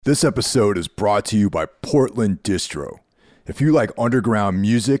This episode is brought to you by Portland Distro. If you like underground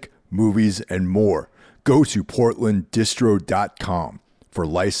music, movies, and more, go to portlanddistro.com for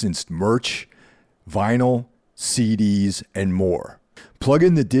licensed merch, vinyl, CDs, and more. Plug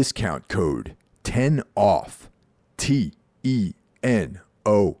in the discount code 10OFF, TENOFF,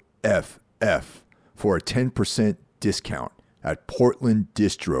 for a 10% discount at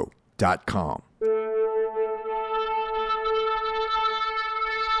portlanddistro.com.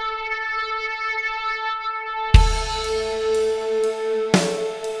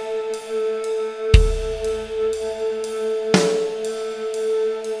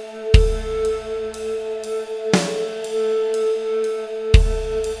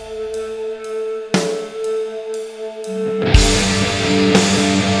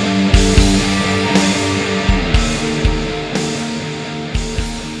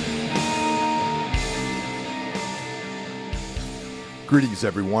 Greetings,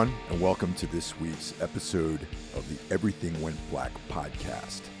 everyone, and welcome to this week's episode of the Everything Went Black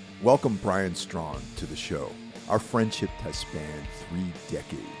podcast. Welcome Brian Strawn to the show. Our friendship has spanned 3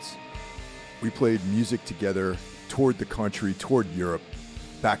 decades. We played music together, toured the country, toured Europe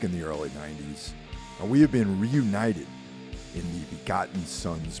back in the early 90s, and we have been reunited in the Begotten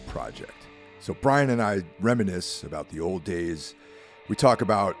Suns project. So Brian and I reminisce about the old days. We talk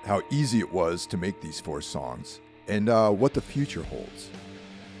about how easy it was to make these 4 songs, and what the future holds.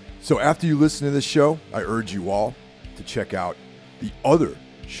 So after you listen to this show, I urge you all to check out the other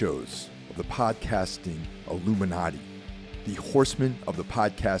shows of the podcasting Illuminati, the Horsemen of the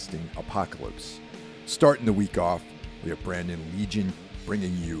Podcasting Apocalypse. Starting the week off, we have Brandon Legion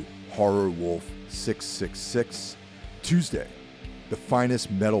bringing you Horror Wolf 666. Tuesday, the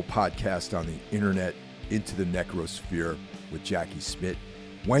finest metal podcast on the internet, Into the Necrosphere with Jackie Smith.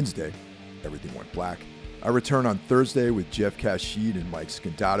 Wednesday, Everything Went Black. I return on Thursday with Jeff Kashid and Mike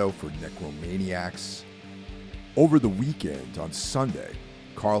Scandato for Necromaniacs. Over the weekend, on Sunday,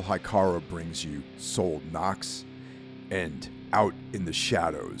 Carl Hikara brings you Soul Knox, and Out in the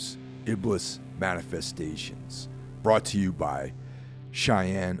Shadows, Iblis Manifestations, brought to you by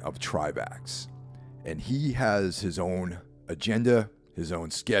Cheyenne of Trivax. And he has his own agenda, his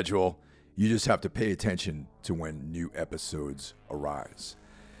own schedule. You just have to pay attention to when new episodes arise.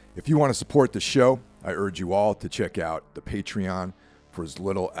 If you want to support the show, I urge you all to check out the Patreon. For as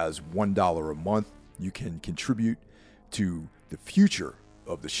little as $1 a month, you can contribute to the future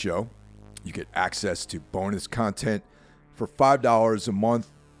of the show. You get access to bonus content. For $5 a month,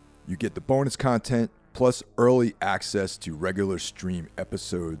 you get the bonus content plus early access to regular stream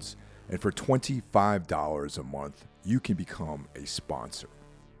episodes. And for $25 a month, you can become a sponsor.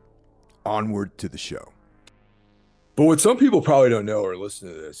 Onward to the show. But what some people probably don't know or listen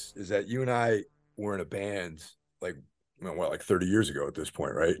to this is that you and I were in a band like 30 years ago at this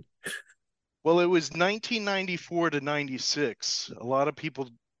point, right? Well, it was 1994 to 96. A lot of people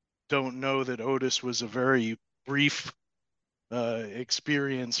don't know that Otis was a very brief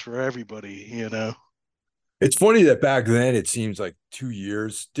experience for everybody, you know? It's funny that back then it seems like 2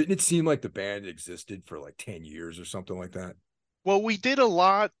 years. Didn't it seem like the band existed for like 10 years or something like that? Well, we did a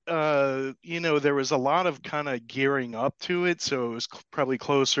lot, there was a lot of kind of gearing up to it. So it was probably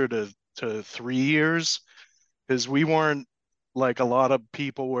closer to 3 years, because we weren't like a lot of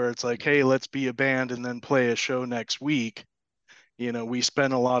people where it's like, hey, let's be a band and then play a show next week. You know, we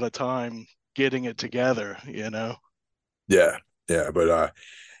spent a lot of time getting it together, you know? Yeah. But,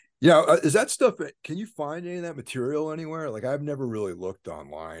 is that stuff, can you find any of that material anywhere? Like, I've never really looked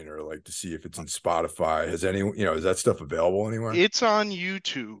online or like to see if it's in Spotify. Is that stuff available anywhere? It's on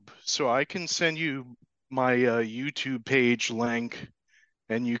YouTube. So I can send you my YouTube page link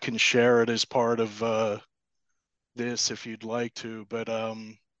and you can share it as part of this if you'd like to. But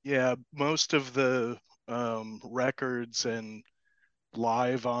most of the records and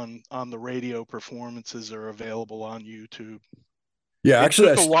live on the radio performances are available on YouTube. Yeah, it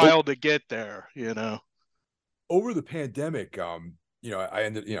took a while to get there, you know. Over the pandemic, I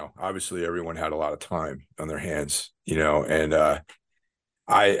ended, obviously everyone had a lot of time on their hands, and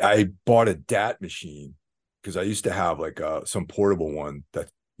I bought a DAT machine because I used to have like some portable one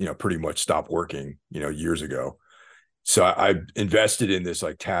that, pretty much stopped working, years ago. So I invested in this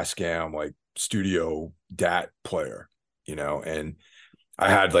like Tascam, like studio DAT player, and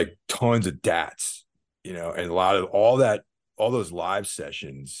I had like tons of DATs, and a lot of all those live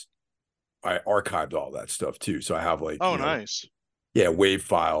sessions, I archived all that stuff too. So I have like, nice. Yeah, WAV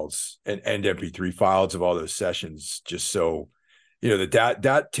files and MP3 files of all those sessions, just so, the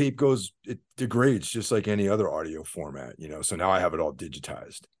DAT tape it degrades just like any other audio format, so now I have it all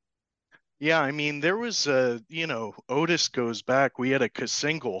digitized. Yeah, I mean, there was Otis goes back. We had a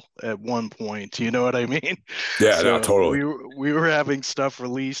single at one point, you know what I mean? Yeah, no, So totally. we were having stuff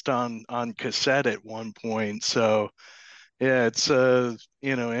released on cassette at one point. So yeah, it's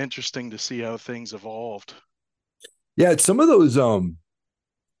interesting to see how things evolved. Yeah, it's some of those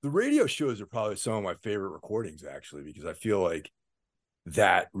the radio shows are probably some of my favorite recordings actually, because I feel like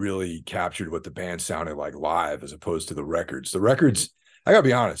that really captured what the band sounded like live as opposed to the records. The records, I gotta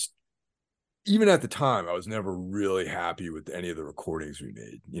be honest, even at the time, I was never really happy with any of the recordings we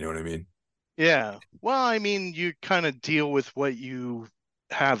made. You know what I mean? Yeah. Well, I mean, you kind of deal with what you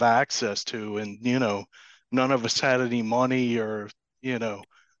have access to, and none of us had any money or, you know,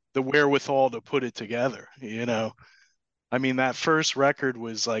 the wherewithal to put it together. I mean, that first record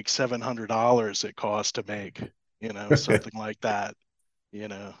was like $700 it cost to make, something like that.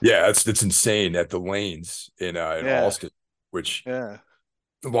 Yeah, it's insane at the Lanes in Yeah. Alston, which Yeah.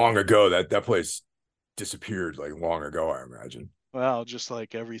 long ago that place disappeared like long ago, I imagine. Well, just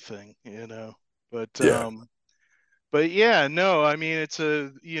like everything. But Yeah. yeah, no, I mean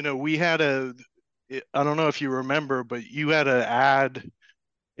we had I don't know if you remember, but you had an ad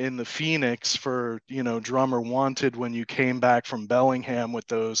in the Phoenix for, drummer wanted when you came back from Bellingham with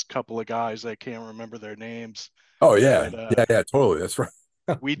those couple of guys. I can't remember their names, Oh yeah. but Yeah, totally. That's right.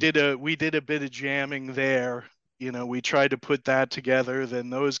 we did a bit of jamming there. We tried to put that together, then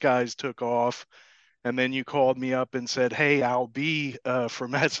those guys took off. And then you called me up and said, "Hey, Al B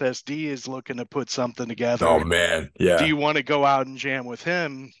from SSD is looking to put something Oh together. man. Do Yeah. you want to go out and jam with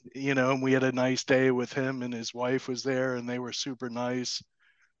him?" And we had a nice day with him, and his wife was there, and they were super nice.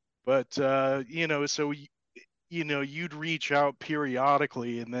 But so you'd reach out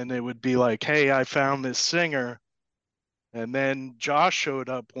periodically, and then it would be like, "Hey, I found this singer." And then Josh showed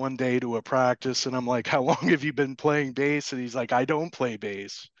up one day to a practice, and I'm like, "How long have you been playing bass?" And he's like, "I don't play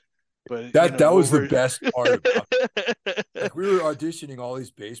bass, but That was the over." best part about like we were auditioning all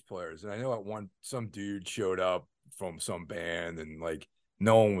these bass players, and I know at one some dude showed up from some band, and like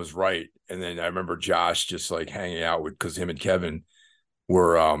no one was right. And then I remember Josh just like hanging out with because him and Kevin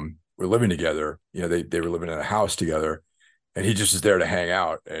were living together. You know, they were living in a house together, and he just was there to hang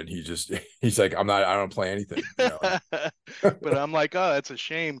out. And he's like, I don't play anything. You know. But I'm like, oh, that's a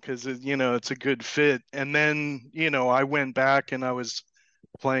shame because it's a good fit. And then I went back and I was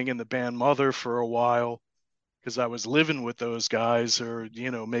playing in the band Mother for a while because I was living with those guys, or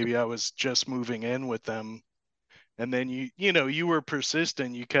maybe I was just moving in with them. And then you were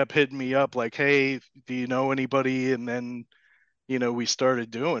persistent. You kept hitting me up like, "Hey, do you know anybody?" And then we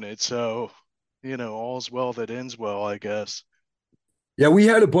started doing it. So all's well that ends well, I guess. Yeah, we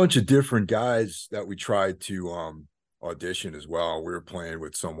had a bunch of different guys that we tried to audition as well. We were playing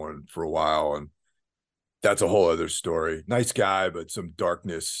with someone for a while, and that's a whole other story. Nice guy, but some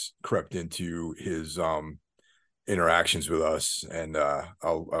darkness crept into his interactions with us, and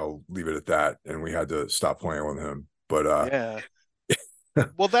I'll leave it at that. And we had to stop playing with him. But Yeah.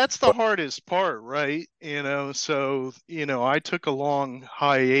 Well, that's the hardest part, right? So I took a long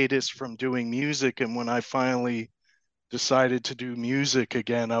hiatus from doing music, and when I finally decided to do music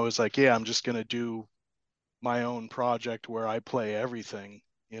again, I was like, yeah, I'm just gonna do my own project where I play everything.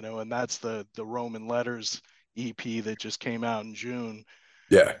 And that's the Roman Letters EP that just came out in June.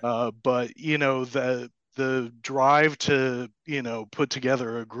 yeah, But the drive to put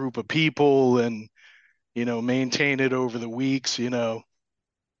together a group of people and maintain it over the weeks.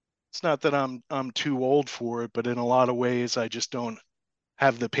 It's not that I'm too old for it, but in a lot of ways, I just don't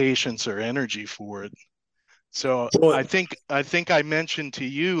have the patience or energy for it. So I well, think I think I mentioned to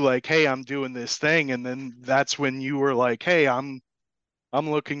you like, "Hey, I'm doing this thing," and then that's when you were like, "Hey, I'm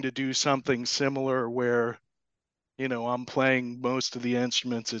looking to do something similar where I'm playing most of the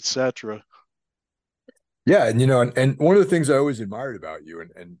instruments, etc." yeah, and and one of the things I always admired about you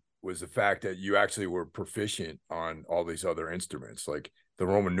and was the fact that you actually were proficient on all these other instruments, like the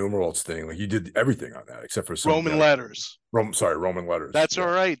Roman numerals thing. Like you did everything on that except for some, Roman letters. Roman letters. That's all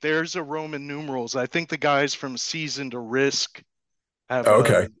Yeah. right. There's a Roman numerals. I think the guys from Season to Risk have Oh,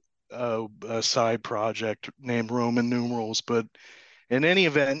 okay. a side project named Roman numerals. But in any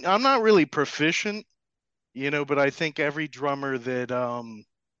event, I'm not really proficient, but I think every drummer that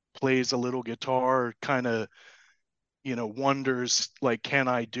plays a little guitar kind of wonders like, can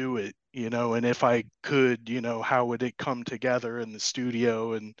I do it? And if I could, how would it come together in the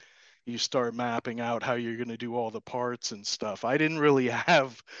studio? And you start mapping out how you're going to do all the parts and stuff. I didn't really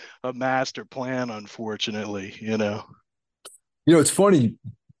have a master plan, unfortunately. It's funny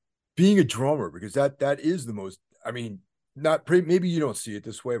being a drummer because that is the most. I mean, not maybe you don't see it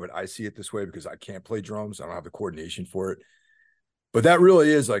this way, but I see it this way because I can't play drums. I don't have the coordination for it. But that really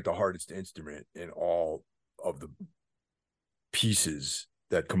is like the hardest instrument in all of the pieces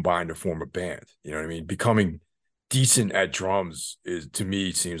that combine to form a band. You know what I mean? Becoming decent at drums is, to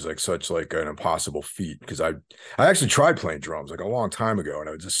me, seems like such like an impossible feat, because I actually tried playing drums like a long time ago, and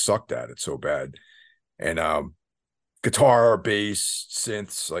I just sucked at it so bad. And guitar, bass,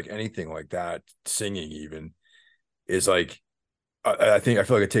 synths, like anything like that, singing even, is like I feel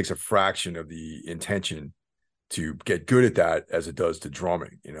like it takes a fraction of the intention to get good at that as it does to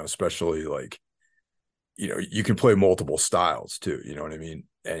drumming, especially like, you can play multiple styles too, you know what I mean?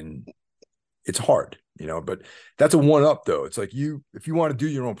 And it's hard, but that's a one up though. It's like if you want to do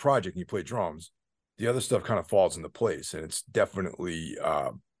your own project and you play drums, the other stuff kind of falls into place, and it's definitely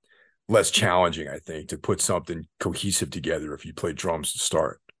less challenging, I think, to put something cohesive together if you play drums to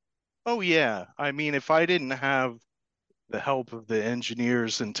start. Oh yeah. I mean, if I didn't have the help of the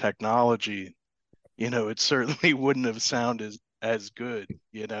engineers and technology, it certainly wouldn't have sounded as good,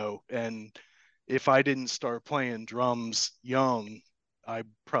 And if I didn't start playing drums young, I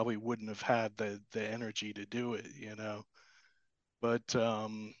probably wouldn't have had the energy to do it. But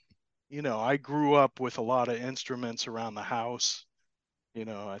I grew up with a lot of instruments around the house.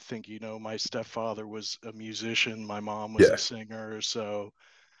 I think my stepfather was a musician, my mom was a Yeah. singer, so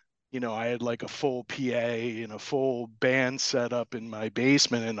I had like a full PA and a full band set up in my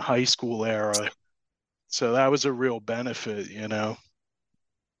basement in high school era. So that was a real benefit.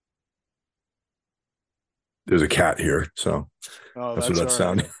 There's a cat here, so Oh, that's what that's that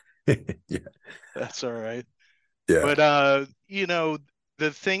all right. sounded. Yeah. That's all right. Yeah. But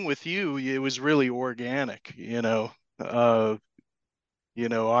the thing with you, it was really organic. I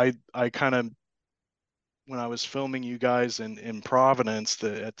kind of when I was filming you guys in Providence,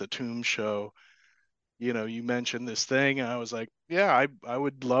 at the Tomb Show, you mentioned this thing, and I was like, yeah, I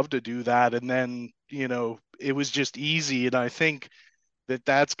would love to do that. And then, it was just easy. And I think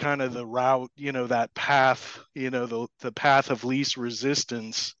that's kind of the route, that path, the path of least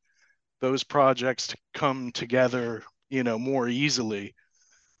resistance, those projects to come together, more easily.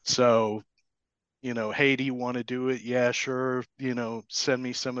 So, hey, do you want to do it? Yeah, sure. Send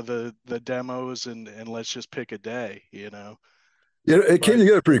me some of the demos, and let's just pick a day. Yeah, it came But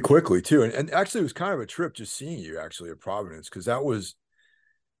together pretty quickly too. And actually it was kind of a trip just seeing you actually at Providence, because that was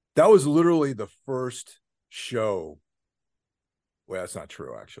literally the first show. Well, that's not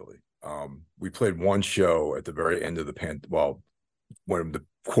true, actually. We played one show at the very end of when the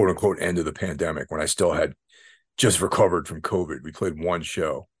quote unquote end of the pandemic, when I still had just recovered from COVID. We played one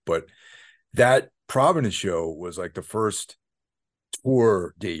show, but that Providence show was like the first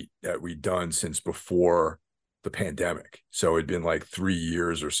tour date that we'd done since before the pandemic. So it'd been like 3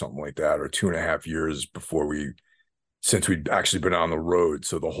 years or something like that, or 2.5 years since we'd actually been on the road.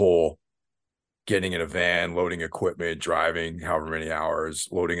 So the whole getting in a van, loading equipment, driving however many hours,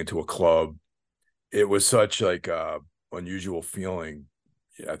 loading into a club, it was such like a unusual feeling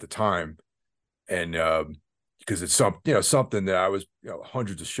at the time. And because it's something that I was,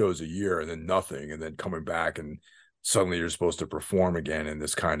 hundreds of shows a year and then nothing, and then coming back and suddenly you're supposed to perform again in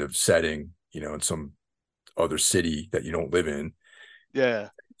this kind of setting, in some other city that you don't live in, yeah.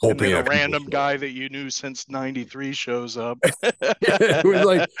 And hoping then a that people random show up. guy that you knew since 93 shows up. It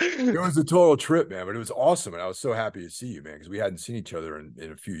was a total trip, man, but it was awesome. And I was so happy to see you, man, because we hadn't seen each other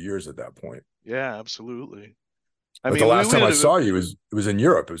in a few years at that point. Yeah, absolutely. I But the mean, we last time I would have, saw you it was in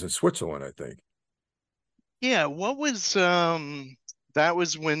Europe. It was in Switzerland, I think. yeah, what was that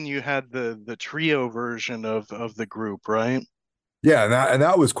was when you had the trio version of the group, right? Yeah, and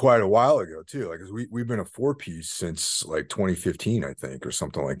that was quite a while ago too. Like, 'cause we've been a four piece since like 2015, I think, or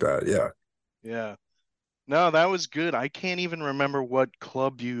something like that. Yeah. Yeah. No, that was good. I can't even remember what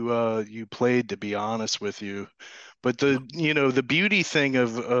club you played, to be honest with you. But the beauty thing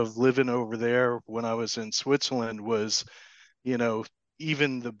of living over there when I was in Switzerland was, you know,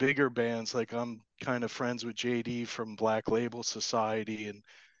 even the bigger bands, like I'm kind of friends with JD from Black Label Society, and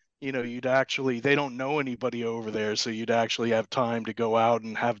they don't know anybody over there, so you'd actually have time to go out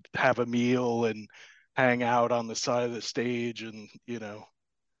and have a meal and hang out on the side of the stage, and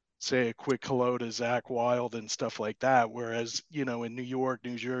say a quick hello to Zach Wild and stuff like that. Whereas, in New York,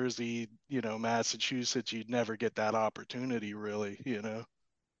 New Jersey, Massachusetts, you'd never get that opportunity really.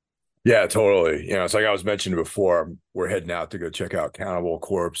 Yeah, totally. It's like I was mentioning before, we're heading out to go check out Cannibal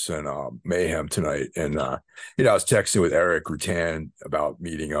Corpse and Mayhem tonight. And I was texting with Eric Rutan about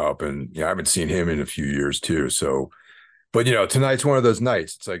meeting up, and I haven't seen him in a few years too. So, but tonight's one of those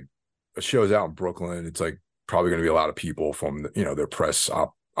nights. It's like a show's out in Brooklyn. It's like probably going to be a lot of people from their press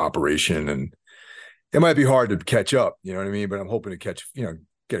operation, and it might be hard to catch up. You know what I mean? But I'm hoping to get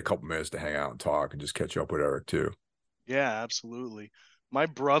a couple minutes to hang out and talk and just catch up with Eric too. Yeah, absolutely. My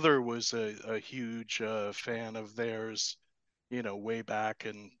brother was a huge fan of theirs, way back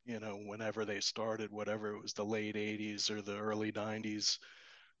in, whenever they started, whatever it was, the late 80s or the early 90s.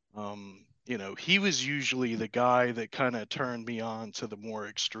 He was usually the guy that kind of turned me on to the more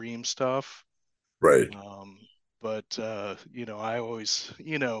extreme stuff. Right. Um, but I always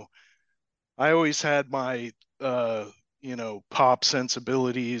had my pop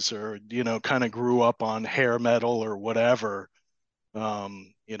sensibilities, or kind of grew up on hair metal or whatever.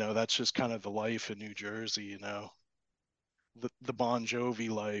 That's just kind of the life in New Jersey, the Bon Jovi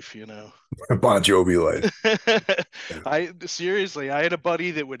life. Bon Jovi life. I seriously, I had a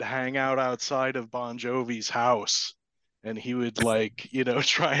buddy that would hang out outside of Bon Jovi's house, and he would like,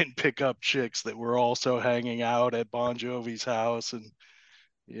 try and pick up chicks that were also hanging out at Bon Jovi's house, and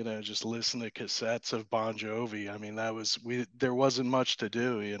just listen to cassettes of Bon Jovi. I mean, there wasn't much to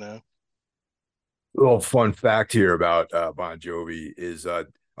do. Little fun fact here about Bon Jovi is all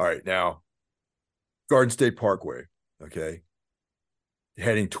right, now Garden State Parkway, okay,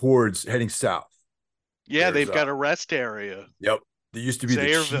 heading south. Yeah, There's they've got a rest area, yep, there used to be the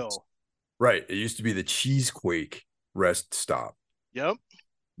cheese, Sayreville. right, it used to be the Cheesequake rest stop. Yep.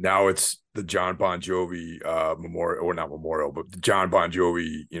 Now it's the John Bon Jovi memorial, or not memorial, but the John Bon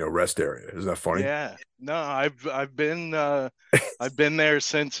Jovi, rest area. Isn't that funny? Yeah. No, I've been there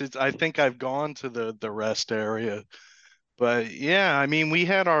since I think I've gone to the rest area. But yeah, I mean, we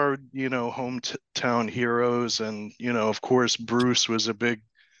had our, hometown heroes, and of course Bruce was a big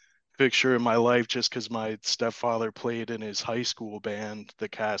fixture in my life just because my stepfather played in his high school band, the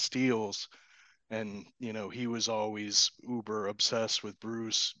Castiles, and he was always uber obsessed with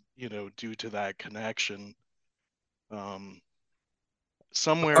Bruce, due to that connection. Um, I'm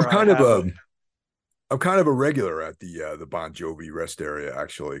somewhere I kind of have a a I'm kind of a regular at the Bon Jovi rest area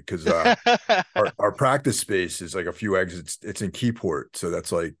actually, because our practice space is like a few exits. It's in Keyport, so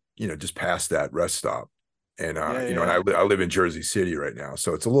that's like just past that rest stop. And Yeah, and yeah. I live in Jersey City right now,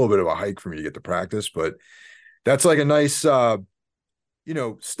 so it's a little bit of a hike for me to get to practice, but that's like a nice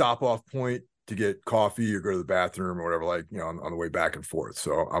stop off point to get coffee or go to the bathroom or whatever, like on the way back and forth.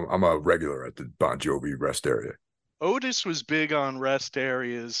 So I'm a regular at the Bon Jovi rest area. Otis was big on rest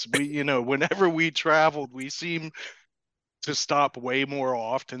areas. Whenever we traveled, we seemed to stop way more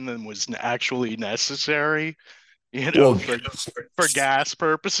often than was actually necessary, Well, for gas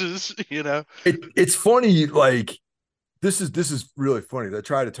purposes. it's funny, like this is really funny. I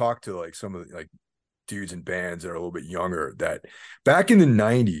try to talk to like some of the like dudes in bands that are a little bit younger, that back in the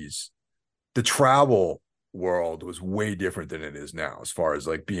 90s the travel world was way different than it is now, as far as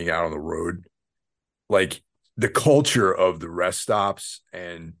like being out on the road. Like the culture of the rest stops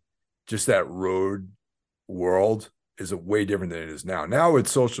and just that road world is a way different than it is now. Now with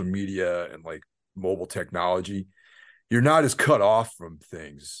social media and like mobile technology, you're not as cut off from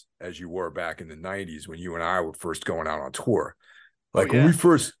things as you were back in the 90s when you and I were first going out on tour. Oh Like when we yeah.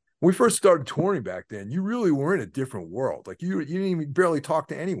 first started touring back then, you really were in a different world. Like you didn't even barely talk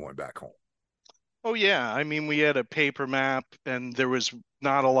to anyone back home. Oh yeah. I mean, we had a paper map, and there was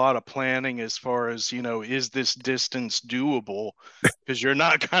not a lot of planning as far as, is this distance doable? Because you're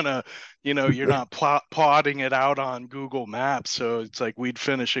not gonna, you're not plotting it out on Google Maps. So it's like we'd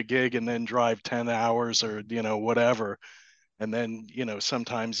finish a gig and then drive 10 hours, or, whatever. And then,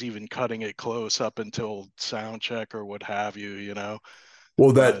 sometimes even cutting it close up until sound check or what have you.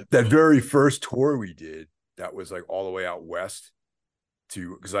 Well, But that very first tour we did, that was like all the way out west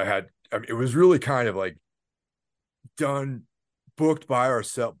to, because I mean, it was really kind of like done, booked by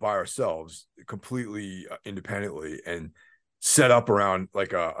ourselves completely independently, and set up around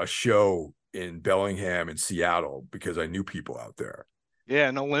like a show in Bellingham and Seattle because I knew people out there. yeah,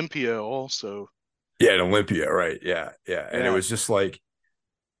 and Olympia also. Yeah, in Olympia, right? Yeah, yeah, and it Yeah. was just like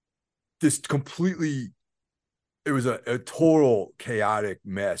this completely. It was a total chaotic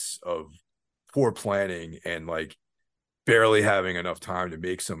mess of poor planning and like barely having enough time to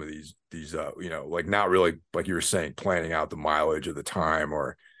make some of these like not really, like you were saying, planning out the mileage of the time,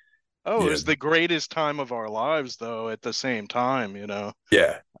 or Oh, you it know was the greatest time of our lives, though, at the same time.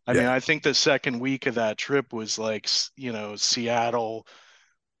 yeah, I mean, yeah. I think the second week of that trip was like, Seattle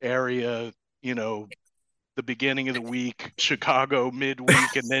area, you know, the beginning of the week, Chicago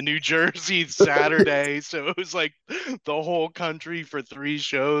midweek, and then New Jersey Saturday. So it was like the whole country for 3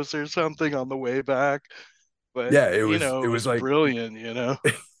 shows or something on the way back. But, Yeah, it it was was like brilliant. yeah.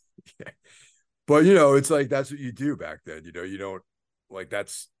 But it's like that's what you do back then. You don't, like,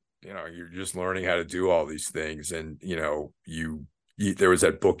 that's, you're just learning how to do all these things. And you there was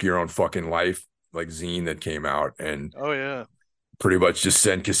that book Your Own Fucking Life, like, zine that came out, and Oh, yeah. pretty much just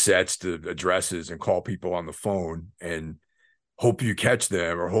send cassettes to addresses and call people on the phone and hope you catch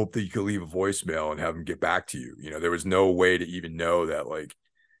them or hope that you could leave a voicemail and have them get back to you. You know, there was no way to even know that, like,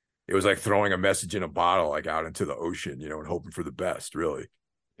 it was like throwing a message in a bottle, like out into the ocean, you know, and hoping for the best, really.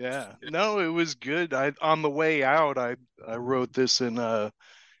 Yeah. No, it was good. I on the way out, I wrote this in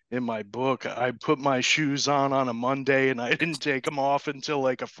my book. I put my shoes on a Monday and I didn't take them off until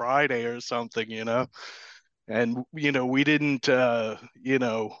like a Friday or something, you know. And we didn't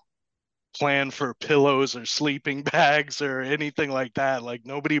plan for pillows or sleeping bags or anything like that. Like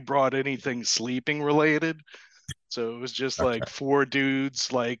nobody brought anything sleeping related. So it was just like Okay. four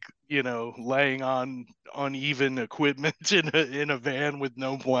dudes, like, laying on uneven equipment in a van with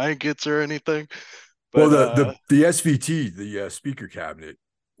no blankets or anything. Well, But the SVT, the speaker cabinet,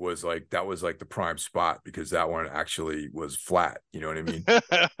 was like, that was like the prime spot because that one actually was flat. You know what I mean?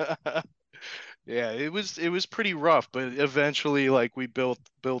 yeah, it was pretty rough, but eventually like we built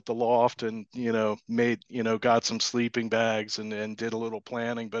the loft and made got some sleeping bags and did a little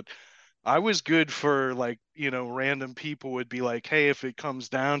planning. But I was good for like, random people would be like, "Hey, if it comes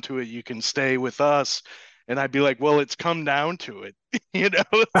down to it, you can stay with us." And I'd be like, "Well, it's come down to it," you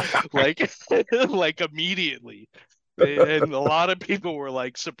know, like like immediately. And a lot of people were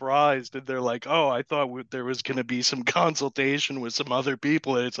like surprised and they're like, "Oh, I thought there was going to be some consultation with some other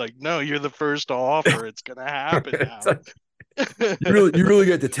people." And it's like, "No, you're the first to offer. It's going to happen It's now." like, you really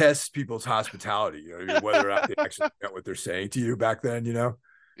get to test people's hospitality. You know what I mean? Whether or not they actually get what they're saying to you back then. You know?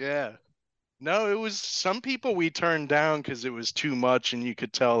 Yeah. No, it was some people we turned down because it was too much and you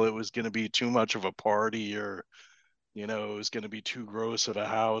could tell it was going to be too much of a party or, it was going to be too gross of a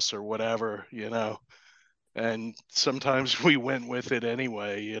house or whatever. And sometimes we went with it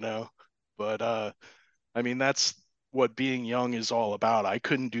anyway. But I mean, that's what being young is all about. I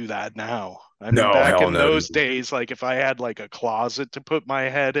couldn't do that now. I mean, No, back hell in no, those dude. days, like if I had like a closet to put my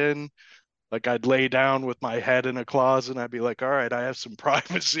head in, like I'd lay down with my head in a closet and I'd be like, all right, I have some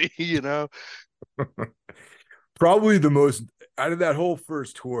privacy. Probably the most out of that whole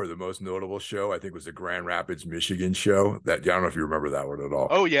first tour, the most notable show I think was the Grand Rapids, Michigan show. That I don't know if you remember that one at all.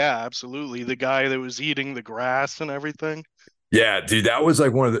 Oh yeah, absolutely. The guy that was eating the grass and everything. Yeah, dude, that was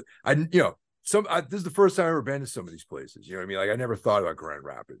like one of the this is the first time I've ever been to some of these places. You know what I mean? Like I never thought about Grand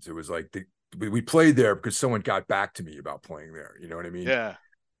Rapids. It was like we played there because someone got back to me about playing there. You know what I mean? Yeah.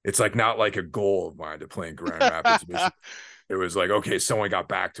 It's like not like a goal of mine to play in Grand Rapids, Michigan. It was like, okay, someone got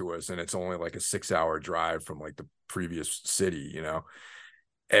back to us, and it's only like a 6 hour drive from like the previous city, you know.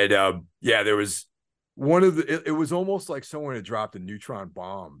 And yeah, there was one of the. It was almost like someone had dropped a neutron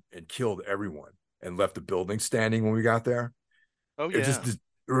bomb and killed everyone and left the building standing when we got there. Oh It yeah. just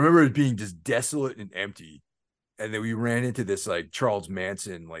remember it being just desolate and empty. And then we ran into this like Charles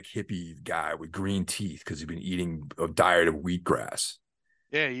Manson, like hippie guy with green teeth because he'd been eating a diet of wheatgrass.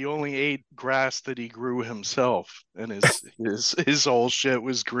 Yeah, he only ate grass that he grew himself and his whole shit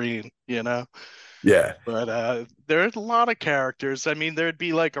was green. Yeah. But there's a lot of characters. I mean, there'd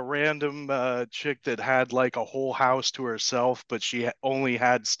be like a random chick that had like a whole house to herself, but she only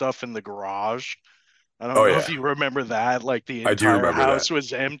had stuff in the garage. I don't Oh know if yeah. you remember that. Like the I do entire remember that. house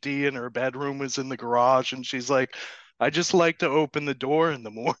was empty and her bedroom was in the garage. And she's like, I just like to open the door in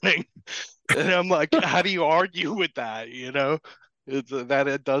the morning. And I'm like, how do you argue with that?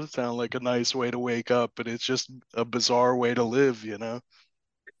 It does sound like a nice way to wake up, but it's just a bizarre way to live.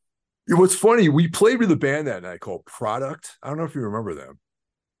 What's funny, we played with a band that night called Product. I don't know if you remember them.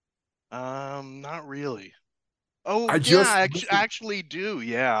 Not really. Oh, I yeah, just I listened, actually do.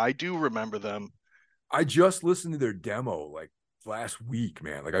 Yeah, I do remember them. I just listened to their demo like last week,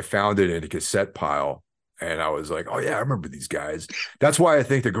 man. Like I found it in a cassette pile and I was like, oh yeah, I remember these guys. That's why I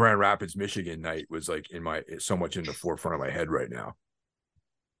think the Grand Rapids, Michigan night was like in my so much in the forefront of my head right now.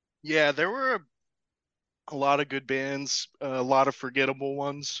 Yeah, there were a lot of good bands, a lot of forgettable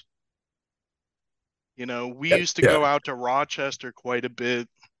ones. We Yeah. used to Yeah. go out to Rochester quite a bit,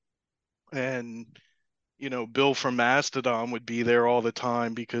 and Bill from Mastodon would be there all the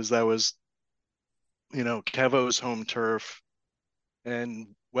time because that was, Kevo's home turf.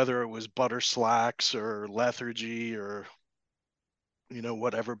 And whether it was Butter Slacks or Lethargy or,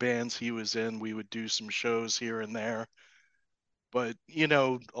 whatever bands he was in, we would do some shows here and there. But,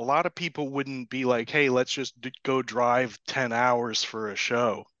 a lot of people wouldn't be like, hey, let's just go drive 10 hours for a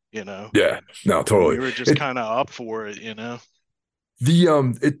show, you know? Yeah. No, And we totally. were just It kind of up for it.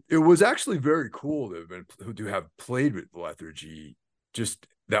 it was actually very cool to have played with Lethargy just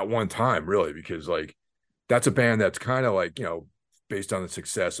that one time, really, because like that's a band that's kind of like, based on the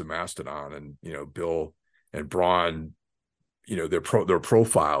success of Mastodon and, Bill and Braun, their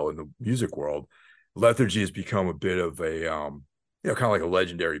profile in the music world. Lethargy has become a bit of a kind of like a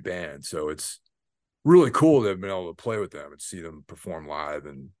legendary band. So it's really cool to have been able to play with them and see them perform live.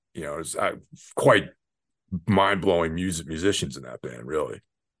 And, it's quite mind blowing musicians in that band, really.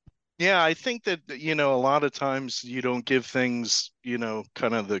 Yeah, I think that, a lot of times you don't give things,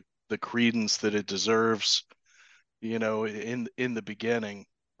 kind of the credence that it deserves, in the beginning,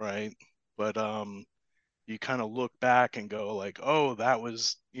 right? But you kind of look back and go like, oh, that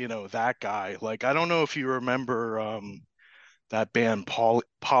was, that guy. Like, I don't know if you remember that band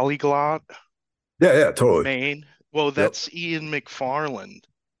Polyglot Yeah, yeah, from totally. Maine. Well, Yep. that's Ian McFarland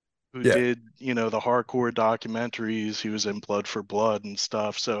who Yeah. did, the hardcore documentaries. He was in Blood for Blood and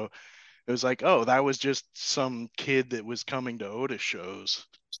stuff. So it was like, oh, that was just some kid that was coming to Otis shows,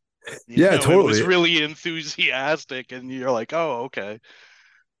 Yeah, and was totally. really enthusiastic. And you're like, oh, okay,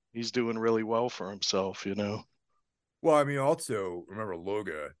 he's doing really well for himself. Well, I mean, also remember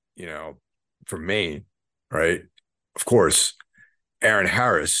Loga, from Maine, right? Of course, Aaron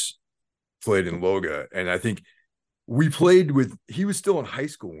Harris played in Loga. And I think he was still in high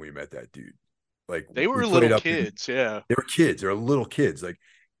school when we met that dude. Like They we were played little up in, kids. Yeah. they were kids, they were little kids. Like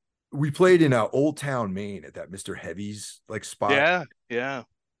we played in Old Town, Maine at that Mr. Heavy's like spot. Yeah. Yeah.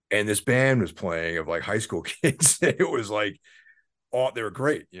 And this band was playing of like high school kids. It was like, they were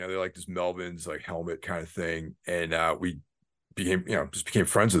great. They're like this Melvin's like helmet kind of thing. And we just became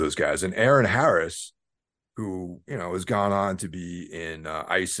friends with those guys. And Aaron Harris, who has gone on to be in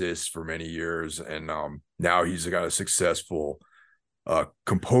ISIS for many years, and now he's got a successful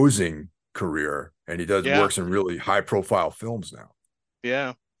composing career, and he does Yeah. works in really high profile films now.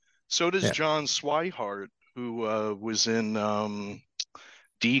 Yeah. So does Yeah, John Swihart, who was in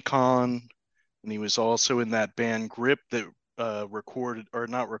Decon, and he was also in that band Grip that recorded, or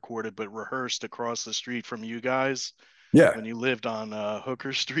not recorded, but rehearsed across the street from you guys yeah. when you lived on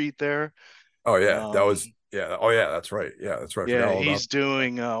Hooker Street there. Oh yeah, that Um, was yeah. Oh yeah, that's right. Yeah, that's right. I forgot yeah, all about. he's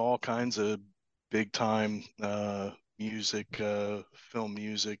doing all kinds of big time music, film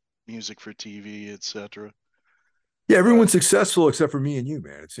music, music for TV, etc. Yeah, But everyone's successful except for me and you,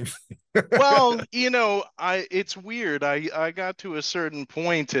 man. It seems. well, it's weird. I got to a certain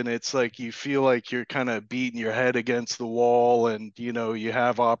point and it's like you feel like you're kind of beating your head against the wall and you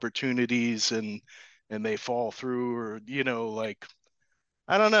have opportunities and they fall through or like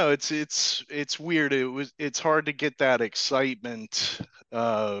I don't know. It's weird. It's hard to get that excitement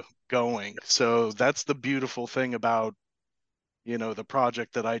going. So that's the beautiful thing about the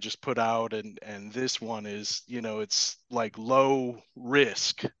project that I just put out and this one is, it's like low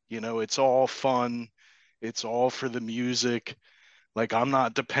risk. It's all fun. It's all for the music. Like I'm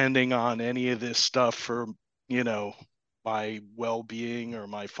not depending on any of this stuff for, you know, my well-being or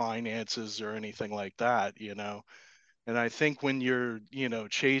my finances or anything like that. And I think when you're,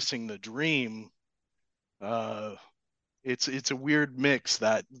 chasing the dream, uh, it's a weird mix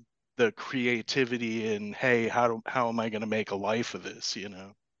that the creativity and hey, how am I going to make a life of this?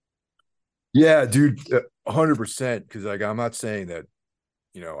 Yeah, dude, 100%. Because like I'm not saying that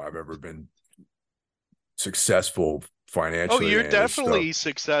I've ever been successful Oh, financially you're in any of this stuff. definitely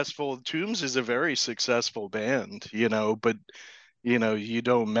successful. Tombs is a very successful band, but you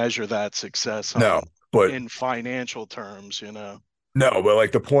don't measure that success No, on but in financial terms. no, but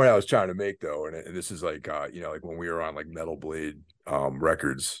like the point I was trying to make though, and this is like like when we were on like Metal Blade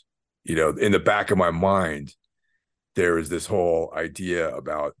records, in the back of my mind, there is this whole idea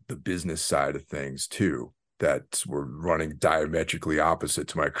about the business side of things too, that were running diametrically opposite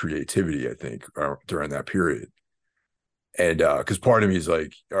to my creativity, I think, during that period. And because part of me is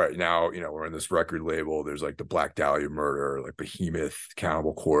like, all right, now we're in this record label. There's like the Black Dahlia Murder, like Behemoth,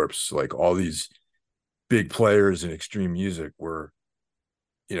 Cannibal Corpse, like all these big players in extreme music were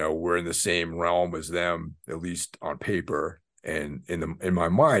we're in the same realm as them, at least on paper. And in my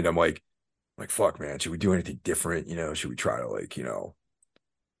mind, I'm like, fuck, man, should we do anything different? Should we try to like,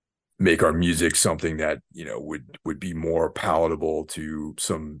 make our music something that, would be more palatable to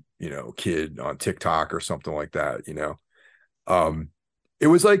some, kid on TikTok or something like that. Um, it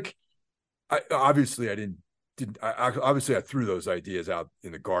was like, obviously I didn't, obviously I threw those ideas out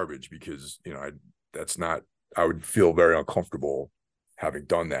in the garbage because, that's not, I would feel very uncomfortable having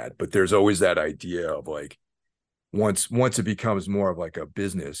done that. But there's always that idea of like, once it becomes more of like a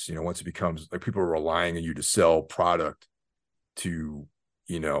business, once it becomes like people are relying on you to sell product to,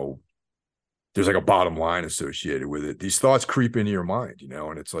 you know, there's like a bottom line associated with it. These thoughts creep into your mind,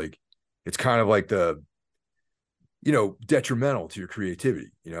 and it's like, it's kind of like detrimental to your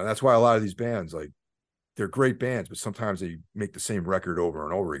creativity. That's why a lot of these bands, like, they're great bands, but sometimes they make the same record over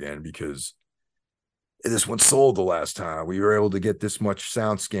and over again because this one sold the last time. We were able to get this much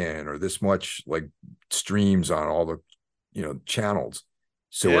sound scan or this much like streams on all the channels.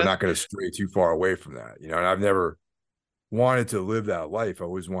 So we're Yeah. not going to stray too far away from that, and I've never wanted to live that life. I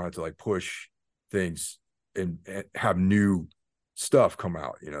always wanted to like push things and have new stuff come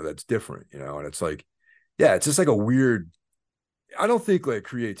out, that's different, and it's like, yeah, it's just like a weird, I don't think like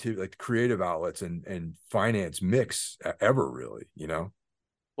creative outlets and finance mix ever really.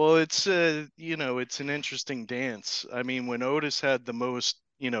 Well, it's an interesting dance. I mean, when Otis had the most,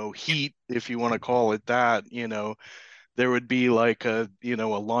 heat, if you want to call it that, there would be like a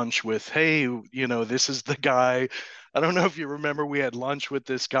lunch with, hey, this is the guy. I don't know if you remember, we had lunch with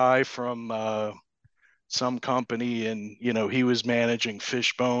this guy from some company, and he was managing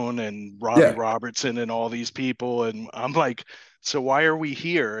Fishbone and Robbie Yeah. Robertson and all these people, and I'm like, so why are we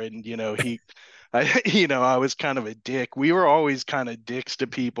here? And I was kind of a dick. We were always kind of dicks to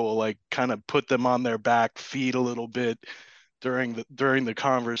people, like kind of put them on their back feet a little bit during the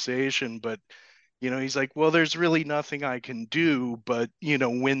conversation. But he's like, well, there's really nothing I can do, but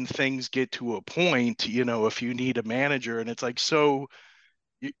when things get to a point, if you need a manager. And it's like, so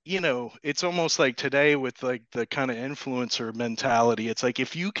it's almost like today with like the kind of influencer mentality. It's like,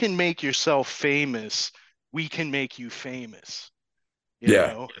 if you can make yourself famous, we can make you famous, you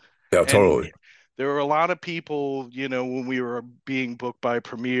Yeah. know? Yeah, And totally. there were a lot of people, when we were being booked by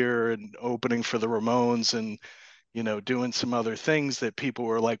Premiere and opening for the Ramones and, doing some other things, that people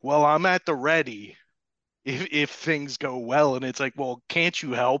were like, well, I'm at the ready if things go well. And it's like, well, can't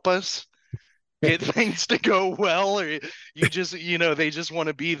you help us get things to go well? Or you just, they just want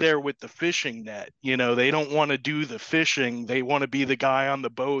to be there with the fishing net. They don't want to do the fishing. They want to be the guy on the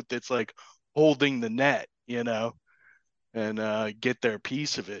boat that's like holding the net, and get their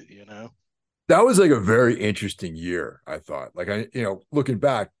piece of it. That was like a very interesting year, I thought. Like looking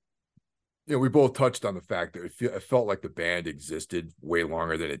back, we both touched on the fact that it felt like the band existed way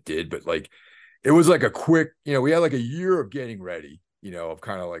longer than it did, but like it was like a quick, we had like a year of getting ready, of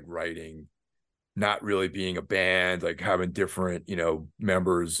kind of like writing, not really being a band, like having different,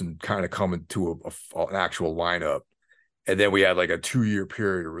 members and kind of coming to an actual lineup. And then we had like a 2 year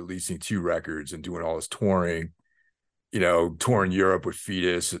period of releasing 2 records and doing all this touring, touring Europe with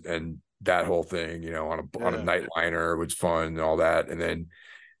Fetus and that whole thing, on a Yeah. nightliner, was fun and all that. And then,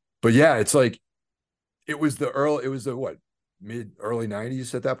 but yeah, it's like it was the what, mid early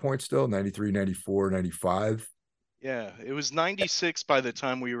 90s at that point, still 93, 94, 95. Yeah. It was 96 by the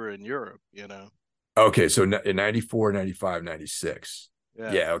time we were in Europe. Okay, so in 94, 95, 96.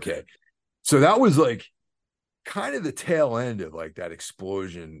 Yeah. Yeah, okay. So that was like kind of the tail end of like that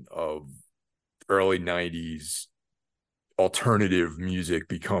explosion of early 90s alternative music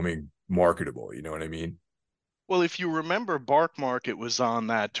becoming marketable, you know what I mean? Well, if you remember, Bark Market was on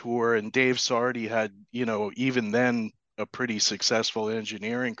that tour, and Dave Sardi had, even then, a pretty successful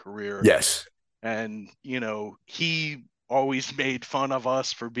engineering career. Yes. And, he always made fun of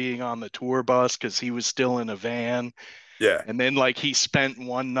us for being on the tour bus because he was still in a van. Yeah. And then, like, he spent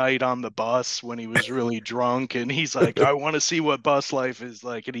one night on the bus when he was really drunk, and he's like, I want to see what bus life is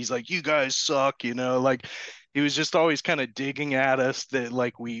like. And he's like, you guys suck. Like, he was just always kind of digging at us that,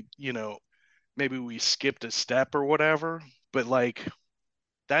 like, maybe we skipped a step or whatever. But, like,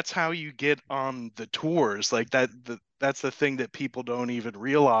 that's how you get on the tours. Like, that's the thing that people don't even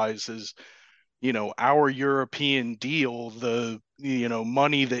realize is, our European deal, the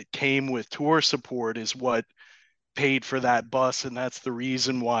money that came with tour support is what paid for that bus, and that's the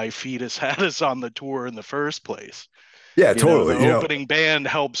reason why Fetus had us on the tour in the first place. Yeah, The totally. opening band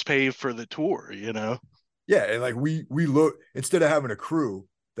helps pay for the tour. Yeah, and like we load, instead of having a crew,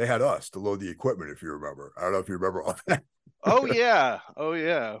 they had us to load the equipment, if you remember. I don't know if you remember all that. Oh yeah. Oh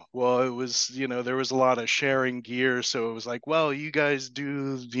yeah. Well, it was, there was a lot of sharing gear, so it was like, well, you guys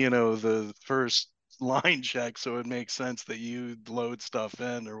do, the first line check, so it makes sense that you load stuff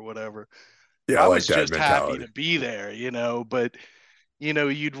in or whatever. Yeah, I I like was that just happy mentality. to be there. But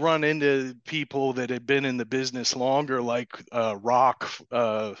you'd run into people that had been in the business longer, like Rock,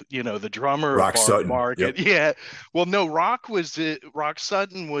 the drummer of Rock Bark Sutton. Market. Yep. Yeah. Well, no, Rock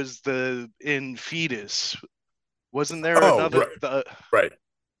Sutton was the in Fetus. Wasn't there Oh, another right, right.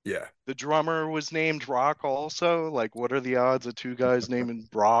 Yeah. the drummer was named Rock also? Like, what are the odds of two guys named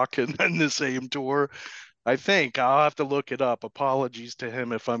Rock and in the same tour? I think I'll have to look it up. Apologies to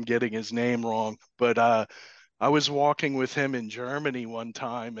him if I'm getting his name wrong. But I was walking with him in Germany one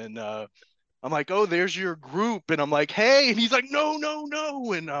time, and I'm like, "Oh, there's your group," and I'm like, "Hey," and he's like, "No, no,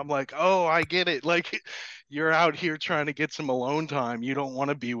 no," and I'm like, "Oh, I get it. Like, you're out here trying to get some alone time. You don't want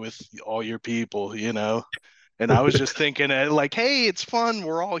to be with all your people. And I was just thinking, like, "Hey, it's fun.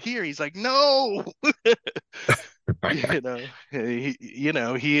 We're all here." He's like, "No." He had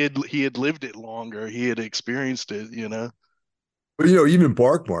lived it longer. He had experienced it. But even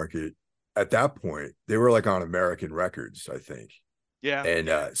Bark Market at that point, they were like on American Records, I think. Yeah,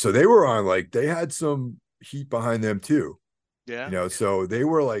 And so they were on like they had some heat behind them too. yeah. So they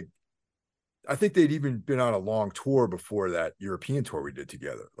were like I think they'd even been on a long tour before that European tour we did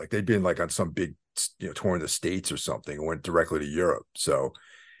together. Like they'd been like on some big tour in the States or something and went directly to Europe. So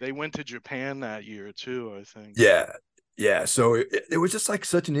They went to Japan that year too, I think. yeah. Yeah. So it was just like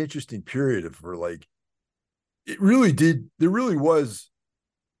such an interesting period of for like it really did there really was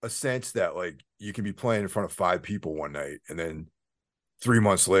a sense that like you can be playing in front of 5 people one night and then 3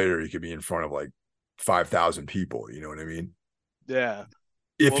 months later you could be in front of like 5,000 people. You know what I mean? Yeah.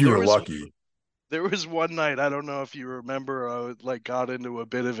 If Well, you there were was lucky. there was one night, I don't know if you remember, I like got into a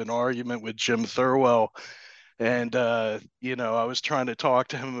bit of an argument with Jim Thurwell. And I was trying to talk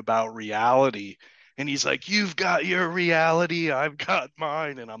to him about reality. And he's like, "You've got your reality, I've got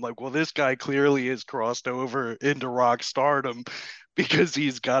mine." And I'm like, well, this guy clearly has crossed over into rock stardom because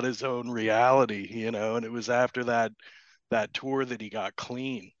he's got his own reality. And it was after that tour that he got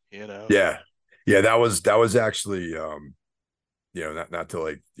clean. Yeah. Yeah, that was actually not to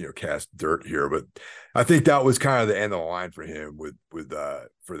like, cast dirt here, but I think that was kind of the end of the line for him with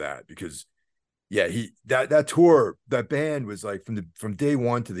for that because yeah, he that tour, that band was like from day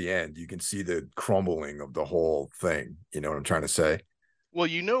one to the end, you can see the crumbling of the whole thing. You know what I'm trying to say? Well,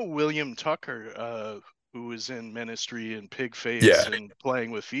 William Tucker, who was in Ministry and Yeah. Pigface and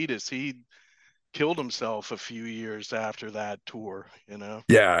playing with Fetus, he killed himself a few years after that tour.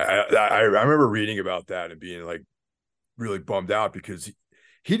 Yeah. I remember reading about that and being like really bummed out because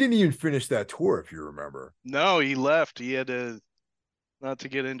he didn't even finish that tour, if you remember. No, he left. He had to, not to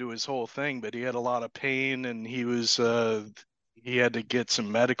get into his whole thing, but he had a lot of pain and he had to get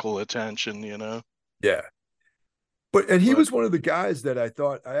some medical attention. Yeah. And he But was one of the guys that I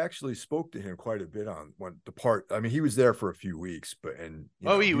thought I actually spoke to him quite a bit on when the part. I mean, he was there for a few weeks, but and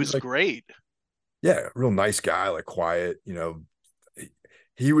oh, he he was was like, great. yeah, real nice guy, like quiet. He,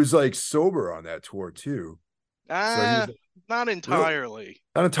 he was like sober on that tour too, so he was Ah, like, not really entirely.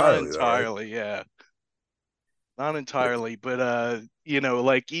 not Not entirely though, right? entirely, yeah. Not But entirely, but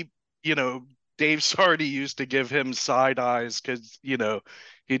like you know, Dave Sardi used to give him side eyes because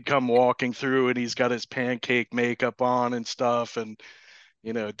he'd come walking through and he's got his pancake makeup on and stuff, and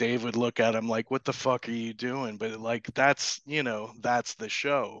Dave would look at him like, "What the fuck are you doing?" But like that's the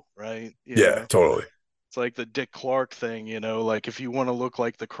show, right? yeah, totally, It's like the Dick Clark thing. Like if you want to look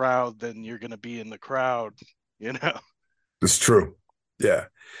like the crowd, then you're gonna be in the crowd, you know. it's true. Yeah,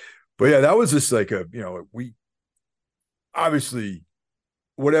 but yeah, that was just like we obviously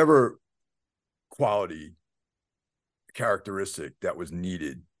whatever quality characteristic that was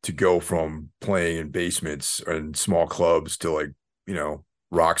needed to go from playing in basements and small clubs to like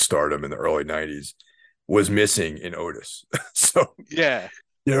rock stardom in the early 90s was missing in Otis. So Yeah,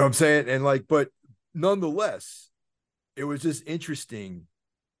 you know what I'm saying, and like but nonetheless it was just interesting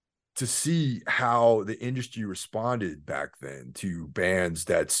to see how the industry responded back then to bands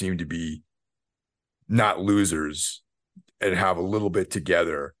that seemed to be not losers and have a little bit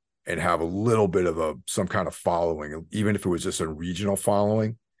together and have a little bit of some kind of following, even if it was just a regional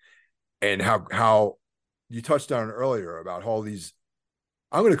following. And how you touched on earlier about all these,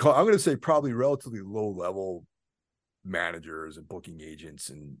 I'm gonna say probably relatively low level managers and booking agents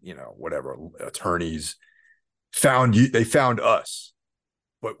and whatever attorneys they found us,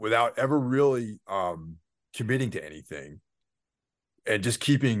 but without ever really committing to anything and just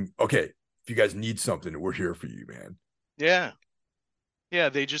keeping okay. If you guys need something, we're here for you, man. yeah, yeah.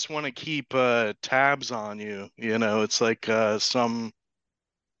 They just want to keep tabs on you. It's like some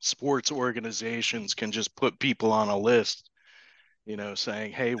sports organizations can just put people on a list.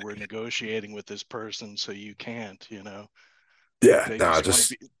 Saying, "Hey, we're negotiating with this person, so you can't. Like Yeah, they nah, just want to just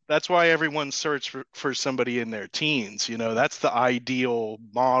be. That's why everyone search for somebody in their teens. That's the ideal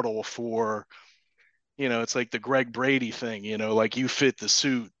model for. It's like the Greg Brady thing. Like you fit the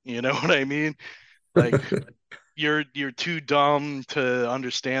suit. You know what I mean? Like you're too dumb to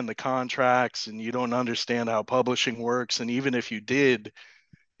understand the contracts, and you don't understand how publishing works. And even if you did,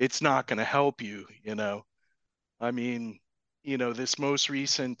 it's not going to help you. I mean, this most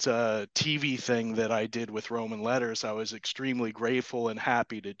recent TV thing that I did with Roman Letters, I was extremely grateful and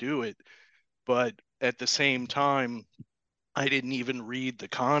happy to do it. But at the same time, I didn't even read the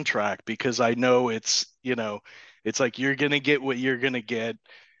contract because I know it's like you're going to get what you're going to get.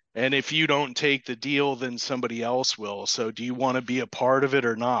 And if you don't take the deal, then somebody else will. So do you want to be a part of it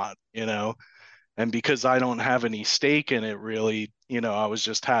or not? And because I don't have any stake in it really, I was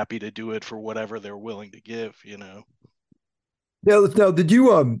just happy to do it for whatever they're willing to give. Yeah. Now, did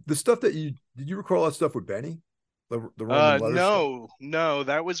you the stuff that you did you record all that stuff with Benny, the Roman letter stuff? No, no,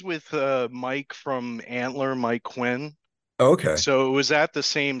 that was with Mike from Antler, Mike Quinn. Oh, okay. So it was at the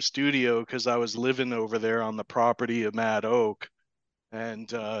same studio because I was living over there on the property of Mad Oak,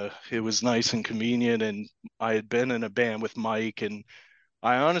 and it was nice and convenient. And I had been in a band with Mike, and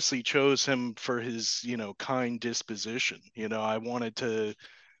I honestly chose him for his, kind disposition. I wanted to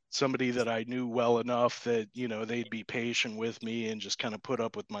somebody that I knew well enough that, they'd be patient with me and just kind of put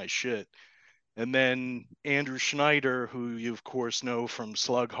up with my shit. And then Andrew Schneider, who you of course know from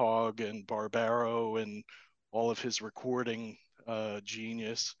Slug Hog and Barbaro and all of his recording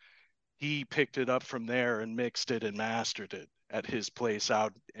genius, he picked it up from there and mixed it and mastered it at his place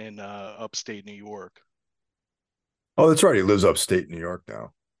out in upstate New York. Oh, that's right. He lives upstate New York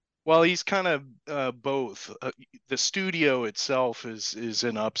now. Well, he's kind of both. The studio itself is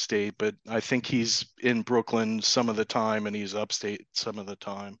in upstate, but I think he's in Brooklyn some of the time and he's upstate some of the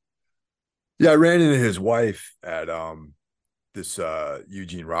time. Yeah, I ran into his wife at this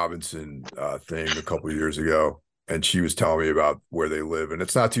Eugene Robinson thing a couple of years ago, and she was telling me about where they live, and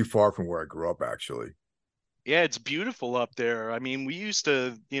it's not too far from where I grew up, actually. Yeah, it's beautiful up there. I mean, we used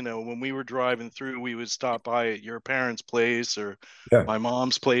to, when we were driving through, we would stop by at your parents' place or Yeah. my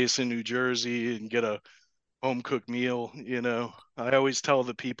mom's place in New Jersey and get a home cooked meal. I always tell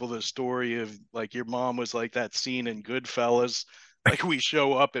the people the story of like your mom was like that scene in Goodfellas. Like we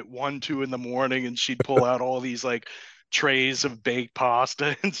show up at 1, 2 in the morning and she'd pull out all these like trays of baked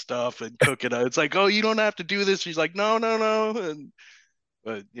pasta and stuff and cook it out. It's like, oh, you don't have to do this. She's like, no, no, no.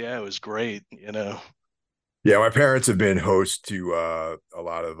 But yeah, it was great. Yeah, my parents have been hosts to a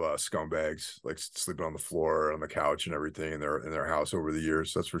lot of scumbags, like sleeping on the floor, on the couch, and everything in their house over the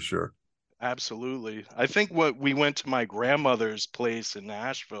years. That's for sure. Absolutely. I think what we went to my grandmother's place in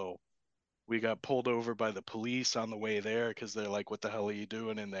Nashville, we got pulled over by the police on the way there because they're like, what the hell are you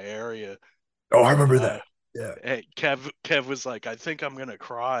doing in the area? Oh, I And remember that. Yeah, Kev was like, I think I'm gonna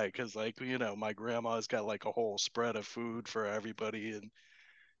cry because like, my grandma's got like a whole spread of food for everybody and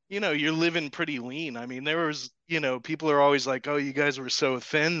you're living pretty lean. I mean, there was, people are always like, oh, you guys were so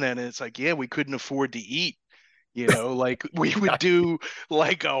thin then. And it's like, yeah, we couldn't afford to eat, like we would do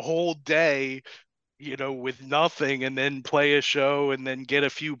like a whole day, with nothing and then play a show and then get a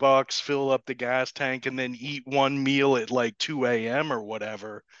few bucks, fill up the gas tank and then eat one meal at like 2 a.m. or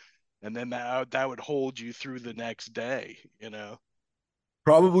whatever. And then that would hold you through the next day.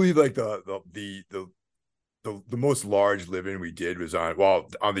 probably like the most large living we did was on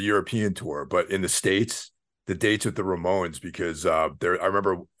the European tour, but in the States, the dates with the Ramones because there I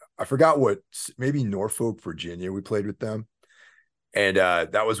remember I forgot what maybe Norfolk, Virginia, we played with them. And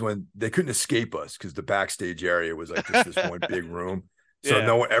that was when they couldn't escape us because the backstage area was like just this one big room. So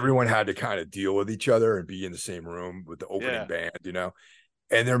Yeah. everyone had to kind of deal with each other and be in the same room with the opening Yeah. band.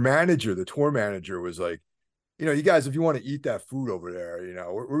 And their manager, the tour manager, was like, you guys, if you want to eat that food over there,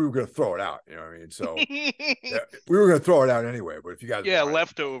 we were going to throw it out. You know what I mean? So yeah, we were going to throw it out anyway. But if you guys Yeah, want it,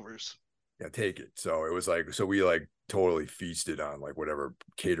 leftovers. yeah, take it. So it was like, so we like totally feasted on like whatever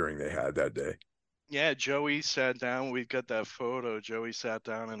catering they had that day. Yeah, Joey sat down. We've got that photo. Joey sat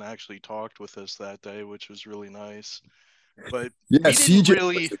down and actually talked with us that day, which was really nice. But Yeah, we didn't CJ was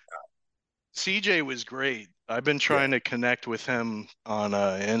really. the CJ was great. I've been yeah. trying to connect with him on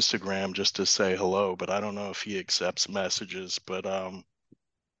Instagram just to say hello, but I don't know if he accepts messages. But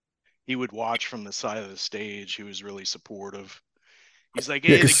he would watch from the side of the stage. He was really supportive. He's like,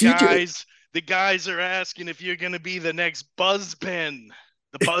 Yeah, "Hey, because CJ, the guys are asking if you're gonna be the next Buzzpen,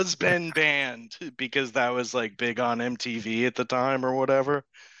 the Buzzpen band, because that was like big on MTV at the time or whatever."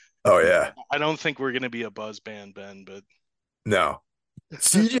 oh I'm like, yeah. I don't think we're gonna be a buzz band, Ben, but No,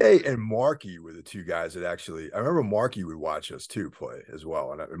 CJ and Marky were the two guys that actually. I remember Marky would watch us too play as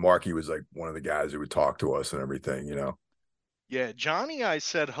well, and Marky was like one of the guys who would talk to us and everything. yeah, Johnny, I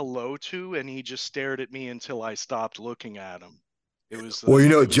said hello to, and he just stared at me until I stopped looking at him. Well, It was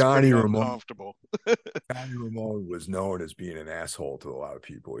pretty uncomfortable. Johnny Ramone was known as being an asshole to a lot of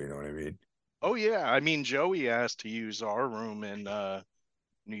people. You know what I mean? Oh yeah, I mean Joey asked to use our room in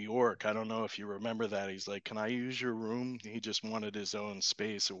New York. I don't know if you remember that. He's like, "Can I use your room?" He just wanted his own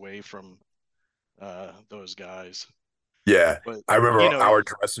space away from those guys. Yeah, But I you remember know, our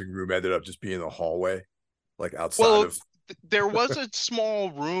dressing room ended up just being the hallway, like outside well, of. there was a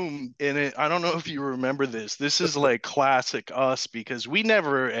small room in it. I don't know if you remember this. This is like classic us because we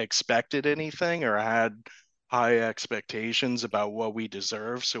never expected anything or had high expectations about what we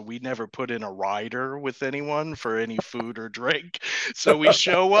deserve. So we never put in a rider with anyone for any food or drink. So we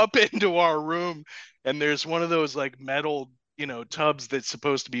show up into our room and there's one of those like metal, tubs that's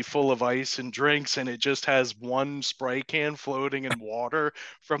supposed to be full of ice and drinks, and it just has one Sprite can floating in water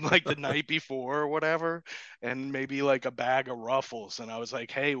from like the night before or whatever, and maybe like a bag of Ruffles. And I was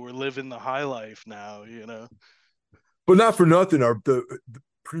like, hey, we're living the high life now. But not for nothing, the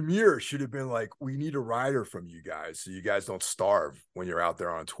premier should have been like, we need a rider from you guys so you guys don't starve when you're out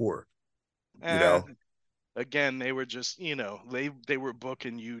there on tour, you Eh, know? again, they were just, they were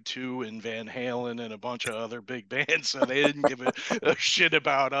booking U2 and Van Halen and a bunch of other big bands, so they didn't give a shit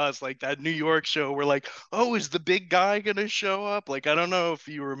about us. Like that New York show, we're like, oh, is the big guy gonna show up? Like, I don't know if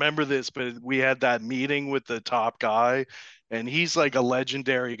you remember this, but we had that meeting with the top guy, and he's like a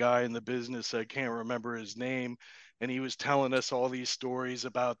legendary guy in the business. I can't remember his name. And he was telling us all these stories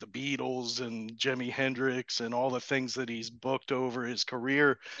about the Beatles and Jimi Hendrix and all the things that he's booked over his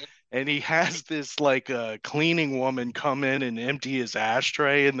career, and he has this like cleaning woman come in and empty his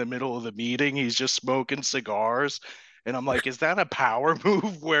ashtray in the middle of the meeting. He's just smoking cigars. And I'm like, is that a power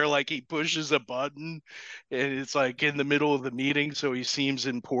move where like he pushes a button and it's like in the middle of the meeting, so he seems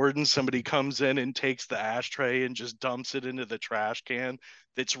important? Somebody comes in and takes the ashtray and just dumps it into the trash can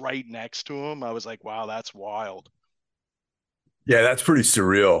that's right next to him. I was like, wow, that's wild. Yeah, that's pretty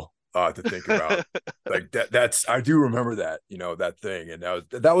surreal to think about. Like that's I do remember that, that thing. And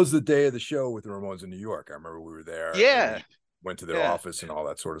that was the day of the show with the Ramones in New York. I remember we were there and Yeah, we went to their yeah. office and all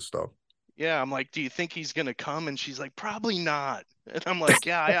that sort of stuff. Yeah, I'm like, do you think he's gonna come? And she's like, probably not. And I'm like,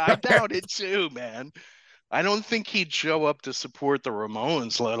 yeah, I doubt it too, man. I don't think he'd show up to support the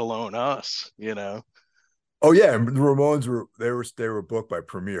Ramones, let alone us. Oh yeah, and the Ramones were booked by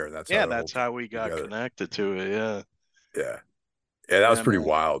Premier, and that's how Yeah, their whole that's team how we came got together. connected to it. Yeah, Yeah. Yeah, that was yeah, pretty man.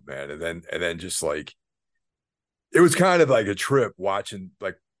 wild, man. And then just like it was kind of like a trip watching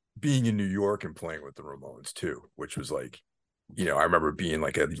like being in New York and playing with the Ramones too, which was like, I remember being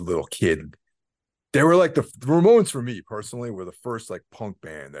like a little kid. They were like the Ramones for me personally were the first like punk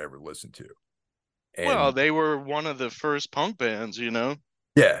band I ever listened to. Well, And they were one of the first punk bands.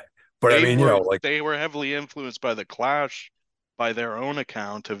 yeah, but I They mean, were like, they were heavily influenced by the Clash by their own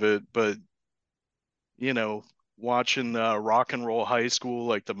account of it, but you know, watching Rock and Roll High School,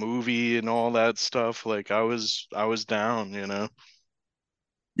 like the movie and all that stuff, like I was down.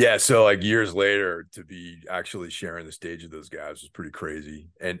 yeah, so like years later to be actually sharing the stage with those guys was pretty crazy.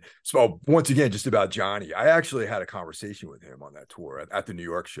 And so once again, just about Johnny, I actually had a conversation with him on that tour at the New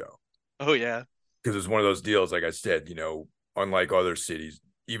York show Oh yeah. because it was one of those deals, like I said, unlike other cities,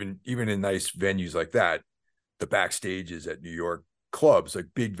 even in nice venues like that, the backstages at New York clubs, like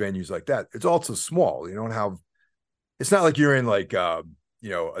big venues like that, it's also small. You don't have it's not like you're in like a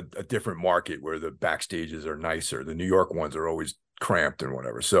different market where the backstages are nicer. The New York ones are always cramped and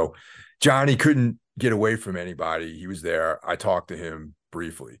whatever. So Johnny couldn't get away from anybody. He was there. I talked to him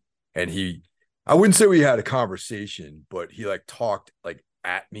briefly, and I wouldn't say we had a conversation, but he like talked like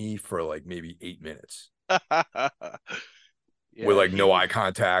at me for like maybe 8 minutes with Yeah, like no he eye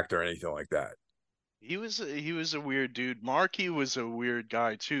contact or anything like that. he was a weird dude. Marky was a weird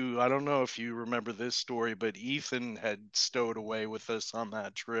guy too. I don't know if you remember this story, but Ethan had stowed away with us on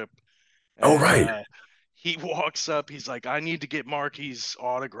that trip, Oh, and right. he walks up, he's like, I need to get Marky's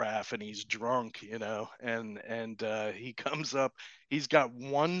autograph, and he's drunk. And he comes up, he's got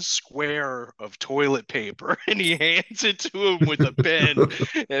one square of toilet paper and he hands it to him with a pen.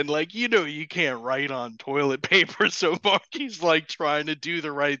 And like, you can't write on toilet paper. So Marky's like trying to do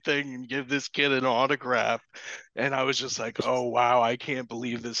the right thing and give this kid an autograph. And I was just like, oh wow, I can't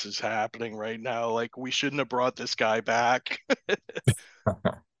believe this is happening right now. Like, we shouldn't have brought this guy back.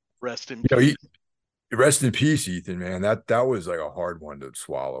 Rest in you know, peace. he, Rest in peace, Ethan, man. That was like a hard one to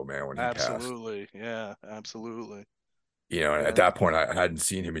swallow, man, when he passed. Absolutely. Yeah, absolutely. At Yeah. that point, I hadn't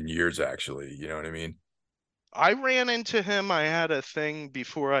seen him in years, actually. You know what I mean? I ran into him. I had a thing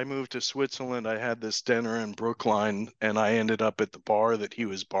before I moved to Switzerland. I had this dinner in Brookline and I ended up at the bar that he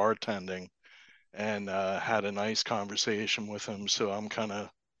was bartending and had a nice conversation with him. So I'm kind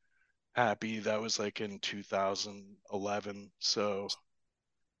of happy. That was like in 2011. So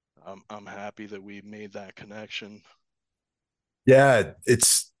I'm happy that we made that connection. Yeah,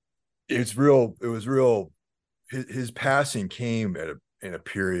 it's real. It was real. His passing came in a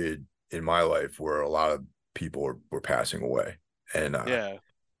period in my life where a lot of people were passing away, and Yeah.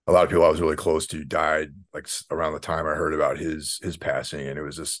 a lot of people I was really close to died like around the time I heard about his passing, and it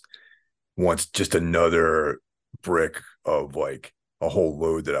was just another brick of like a whole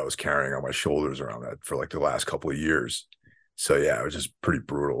load that I was carrying on my shoulders around that for like the last couple of years. So yeah, it was just pretty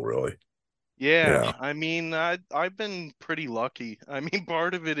brutal, really. you Yeah, know? I mean, I've been pretty lucky. I mean,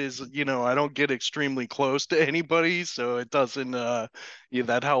 part of it is, I don't get extremely close to anybody, so it doesn't yeah,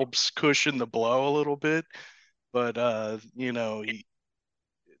 that helps cushion the blow a little bit. But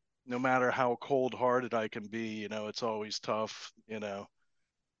no matter how cold-hearted I can be, it's always tough,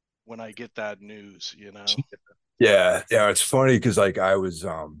 when I get that news. Yeah, yeah. It's funny because like I was,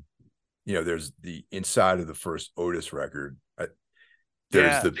 there's the inside of the first Otis record.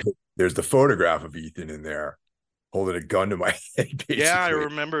 There's Yeah. the photograph of Ethan in there holding a gun to my head, Yeah, I basically.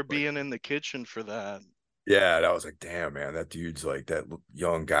 remember Like, being in the kitchen for that. yeah, and I was like, damn, man, that dude's like that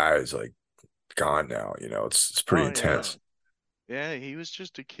young guy is like gone now. It's pretty Oh yeah. intense. Yeah, he was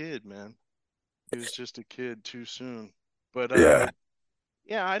just a kid, man. He was just a kid too soon. But Yeah.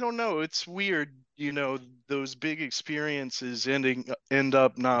 yeah, I don't know. It's weird, those big experiences end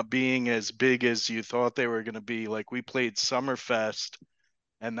up not being as big as you thought they were going to be. Like we played Summerfest,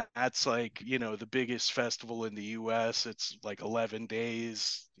 and that's like, the biggest festival in the US. It's like 11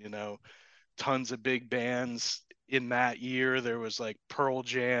 days, tons of big bands in that year. There was like Pearl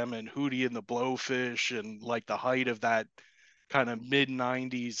Jam and Hootie and the Blowfish, and like the height of that kind of mid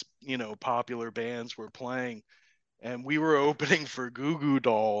 90s, popular bands were playing, and we were opening for Goo Goo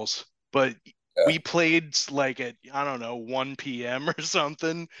Dolls, but Yeah. we played like at, I don't know, 1 p.m. or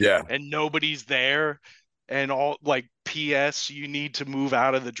something, Yeah. and nobody's there. And all like, PS, you need to move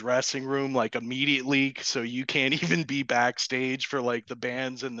out of the dressing room like immediately, so you can't even be backstage for like the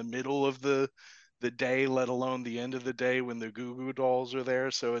bands in the middle of the day, let alone the end of the day when the Goo Goo Dolls are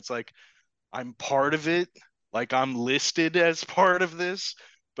there. So it's like I'm part of it, like I'm listed as part of this,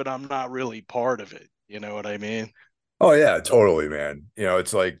 but I'm not really part of it. You know what I mean? Oh yeah, totally, man.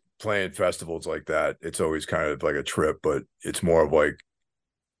 It's like playing festivals like that. It's always kind of like a trip, but it's more of like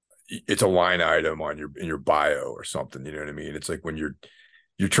it's a line item on your in your bio or something. You know what I mean? It's like when you're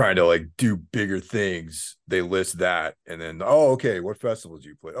trying to like do bigger things, they list that, and then okay, what festivals do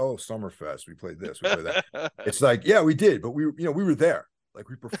you play? Oh, Summerfest. We played this. We played that. It's like yeah, we did, but we were there. Like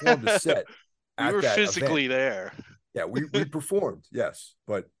we performed a set We at were that event. physically there. Yeah, we performed, yes,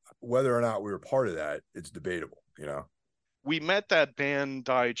 but whether or not we were part of that, it's debatable. We met that band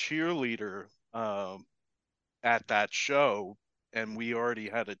Die Cheerleader at that show, and we already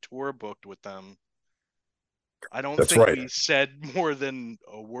had a tour booked with them. I don't That's think right. we said more than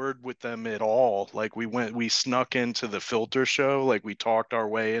a word with them at all. Like we snuck into the Filter show, like we talked our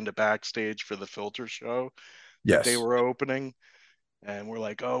way into backstage for the Filter show that they Yes. were opening. And we're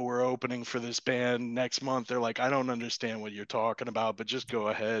like, oh, we're opening for this band next month. They're like, I don't understand what you're talking about, but just go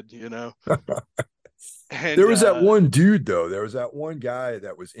ahead. There And was that one dude though. There was that one guy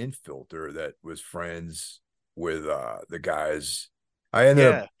that was in Filter that was friends with the guys. I ended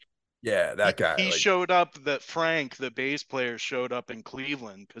up yeah, yeah, he that guy. he Like showed up. That Frank, the bass player, showed up in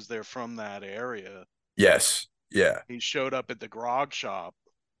Cleveland because they're from that area. yes. Yeah. He showed up at the grog shop.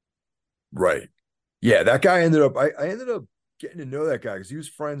 Right. Yeah, that guy ended up I ended up getting to know that guy because he was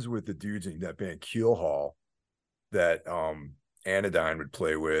friends with the dudes in that band Keel Hall that Anodyne would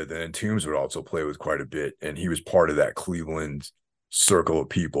play with, and then Toombs would also play with quite a bit. And he was part of that Cleveland circle of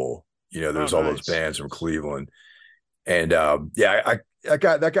people. Oh, There's all those nice. bands from Cleveland. And yeah,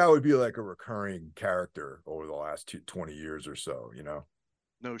 that guy would be like a recurring character over the last 20 years or so.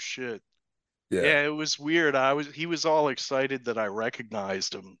 No shit. Yeah. Yeah, it was weird. He was all excited that I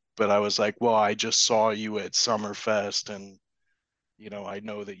recognized him, but I was like, well, I just saw you at Summerfest, and I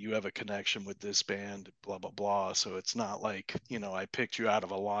know that you have a connection with this band, blah, blah, blah. So it's not like, I picked you out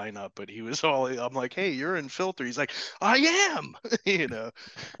of a lineup, but I'm like, hey, you're in Filter. He's like, I am, you know.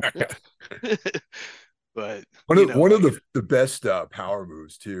 But, One of like, the best power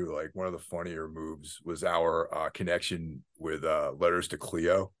moves too, like one of the funnier moves was our connection with Letters to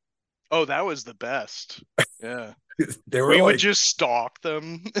Cleo. oh, that was the best. Yeah. They were We would like, just stalk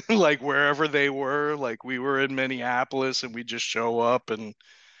them, like wherever they were. Like we were in Minneapolis and we just show up, and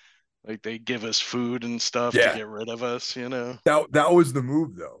like they give us food and stuff to yeah, get rid of us. that was the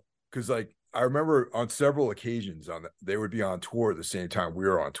move though, because like I remember on several occasions they would be on tour at the same time we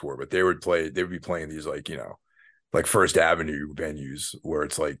were on tour, but they would be playing these like First Avenue venues where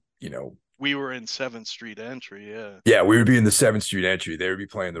it's like We were in 7th Street Entry, yeah. yeah, we would be in the 7th Street entry. They would be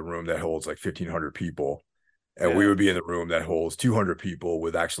playing the room that holds like 1,500 people, and we Yeah. would be in the room that holds 200 people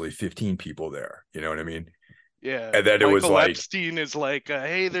with actually 15 people there. You know what I mean? Yeah. And then it was Michael like, Epstein is like,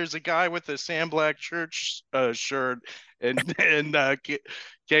 hey, there's a guy with a Sam Black Church shirt, and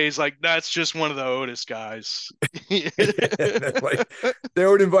Kay's like, that's just one of the Otis guys. and then like they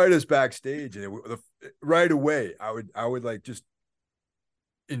would invite us backstage, and right away I would like just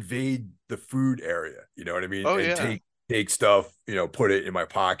invade the food area. You know what I mean? Oh And yeah. take take stuff, put it in my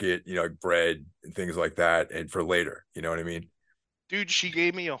pocket, like bread and things like that, and for later. You know what I mean? Dude, she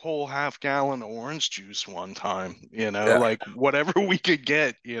gave me a whole half-gallon of orange juice one time, Yeah. like whatever we could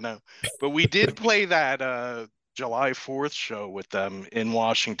get. But we did play that July 4th show with them in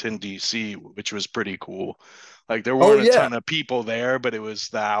Washington, D.C., which was pretty cool. Like there Oh weren't a yeah. ton of people there, but it was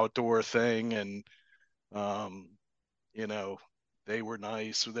the outdoor thing and um, you know, they were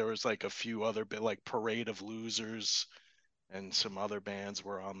nice. There was like a few other bit like Parade of Losers and some other bands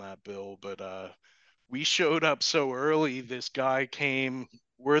were on that bill, but we showed up so early. This guy came.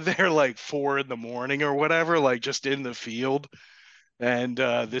 We're there like 4 in the morning or whatever, like just in the field. And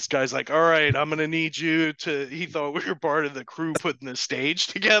this guy's like, "All right, I'm gonna need you to." He thought we were part of the crew putting the stage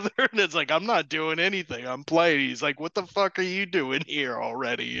together, and it's like, "I'm not doing anything. I'm playing." He's like, "What the fuck are you doing here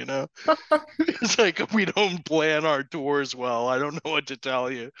already?" It's like we don't plan our tours well. I don't know what to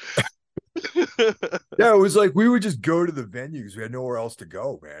tell you. Yeah, it was like we would just go to the venues. We had nowhere else to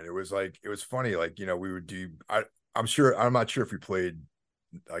go, man. It was like it was funny. Like, we would do I'm not sure if we played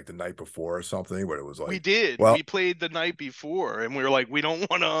like the night before or something, but it was We like, did. well, We played the night before, and we were like, we don't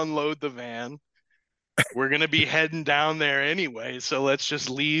want to unload the van. We're gonna be heading down there anyway, so let's just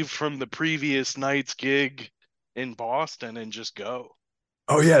leave from the previous night's gig in Boston and just go.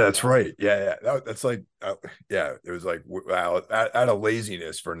 oh yeah, You that's know? right. Yeah, yeah. That's like, yeah. It was like, wow, out of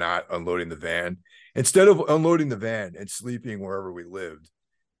laziness for not unloading the van. Instead of unloading the van and sleeping wherever we lived,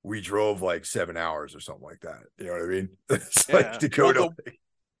 we drove like 7 hours or something like that. You know what I mean? It's like Yeah. to go Well, to.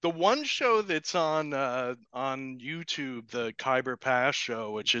 the one show that's on YouTube, the Khyber Pass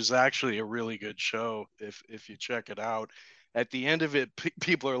show, which is actually a really good show if you check it out. At the end of it,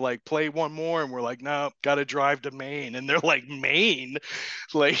 people are like, "Play one more," and we're like, "No, got to drive to Maine." And they're like, "Maine?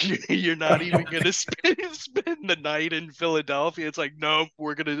 Like you're not even gonna spend the night in Philadelphia?" It's like, "No,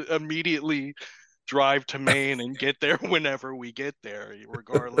 we're gonna immediately drive to Maine and get there whenever we get there,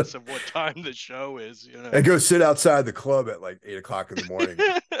 regardless of what time the show is." And go sit outside the club at like 8 o'clock in the morning.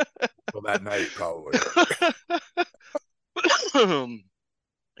 Well, that night, probably.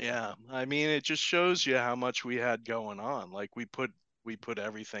 Yeah, I mean, it just shows you how much we had going on. Like we put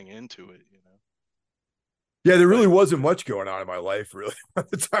everything into it. Yeah, there But really wasn't much going on in my life really at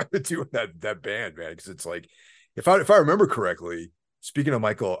the time of doing that band, man. Because it's like, if I remember correctly, speaking of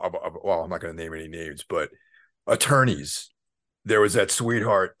Michael, well, I'm not going to name any names, but attorneys, there was that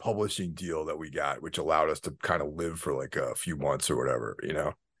Sweetheart publishing deal that we got, which allowed us to kind of live for like a few months or whatever.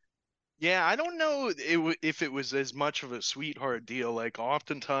 yeah, I don't know if it was as much of a sweetheart deal. Like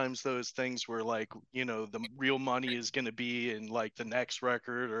oftentimes those things were like, the real money is going to be in like the next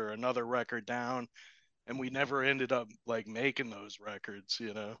record or another record down, and we never ended up like making those records.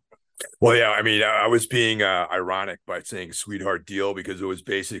 Well, yeah, I mean, I was being ironic by saying Sweetheart deal because it was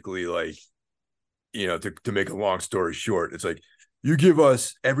basically like, to make a long story short, it's like you give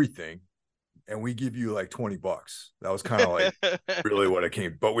us everything and we give you like $20. That was kind of like really what it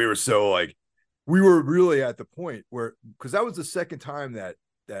came. But we were so like, we were really at the point where, because that was the second time that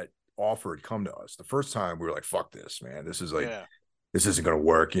offer had come to us. The first time we were like, fuck this, man. This is like, Yeah. this isn't gonna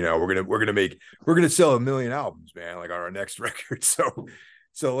work. We're gonna sell 1 million albums, man, like on our next record.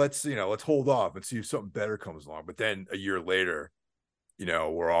 So let's hold off and see if something better comes along. But then a year later,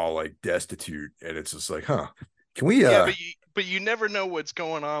 we're all like destitute, and it's just like, huh? Can we Yeah, but you never know what's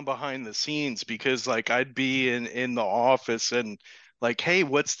going on behind the scenes because like I'd be in the office and like, "Hey,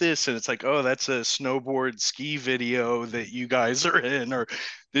 what's this?" And it's like, "Oh, that's a snowboard ski video that you guys are in," or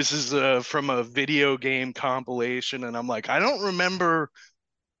 "This is from a video game compilation." And I'm like, "I don't remember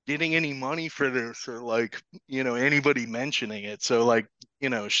getting any money for this or like, anybody mentioning it." So like,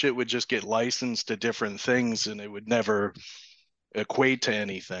 shit would just get licensed to different things and it would never equate to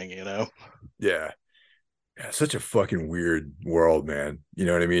anything. yeah. Yeah, such a fucking weird world, man. You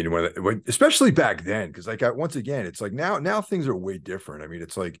know what I mean? When especially back then, because like once again, it's like now things are way different. I mean,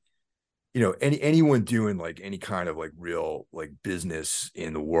 it's like, anyone doing like any kind of like real like business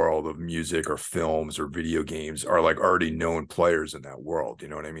in the world of music or films or video games are like already known players in that world. You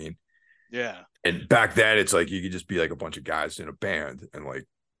know what I mean? Yeah. And back then, it's like you could just be like a bunch of guys in a band, and like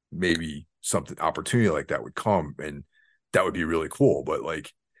maybe something opportunity like that would come, and that would be really cool. But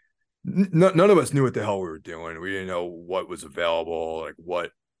like none of us knew what the hell we were doing. We didn't know what was available, like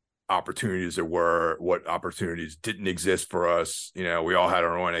what opportunities there were, what opportunities didn't exist for us. We all had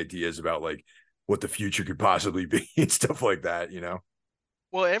our own ideas about like what the future could possibly be and stuff like that.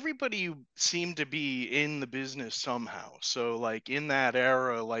 Well, everybody seemed to be in the business somehow. So, like in that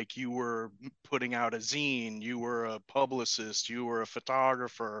era, like you were putting out a zine, you were a publicist, you were a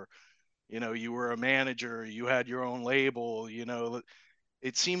photographer, you were a manager, you had your own label.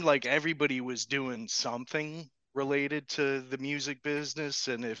 It seemed like everybody was doing something. related to the music business.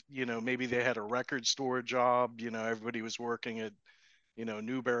 And if, maybe they had a record store job, everybody was working at,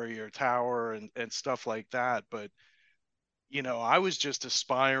 Newberry or Tower and stuff like that. But, I was just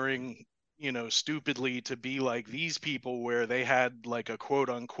aspiring, stupidly to be like these people where they had like a quote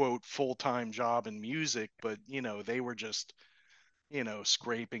unquote full-time job in music, but, they were just,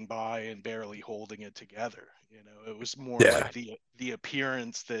 scraping by and barely holding it together. It was more like Yeah. the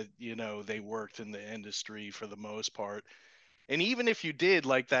appearance that, they worked in the industry for the most part. And even if you did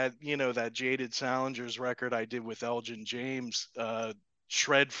like that, that Jaded Salinger's record I did with Elgin James,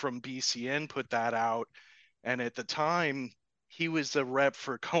 Shred from BCN put that out. And at the time, he was the rep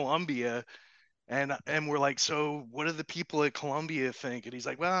for Columbia. And we're like, so what do the people at Columbia think? And he's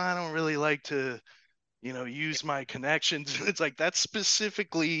like, well, I don't really like to, use my connections. It's like that's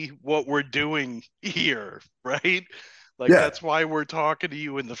specifically what we're doing here, right? Like Yeah. that's why we're talking to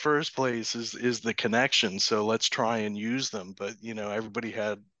you in the first place is the connection. So let's try and use them. But everybody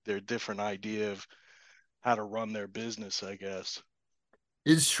had their different idea of how to run their business, I guess.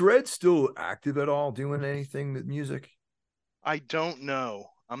 Is Shred still active at all, doing anything with music? I don't know.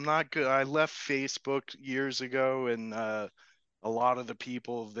 I'm not good. I left Facebook years ago, and a lot of the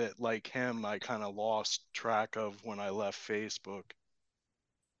people that like him, I kind of lost track of when I left Facebook.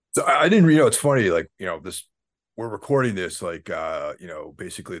 So I didn't, it's funny, like, this, we're recording this like,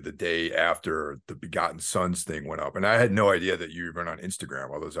 basically the day after the Begotten Suns thing went up. And I had no idea that you even on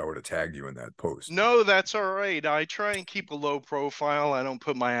Instagram, otherwise I would have tagged you in that post. No, that's all right. I try and keep a low profile. I don't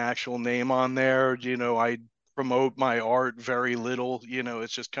put my actual name on there. I promote my art very little.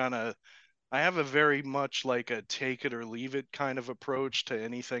 It's just kind of, I have a very much like a take it or leave it kind of approach to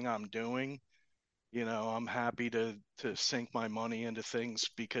anything I'm doing. I'm happy to sink my money into things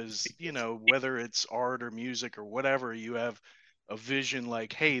because, whether it's art or music or whatever, you have a vision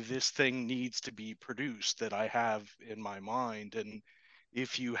like, hey, this thing needs to be produced that I have in my mind. And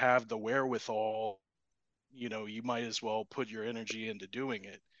if you have the wherewithal, you might as well put your energy into doing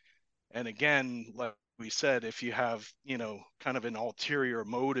it. And again, like we said, if you have, kind of an ulterior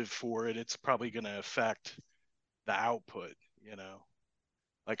motive for it, it's probably going to affect the output, you know.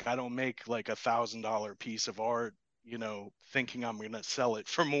 Like I don't make like $1,000 piece of art, thinking I'm going to sell it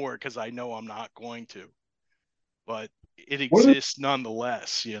for more because I know I'm not going to. But it One of the exists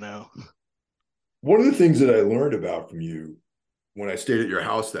nonetheless. one of the things that I learned about from you when I stayed at your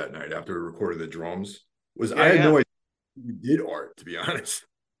house that night after we recorded the drums was Yeah, I had yeah. no idea you did art, to be honest.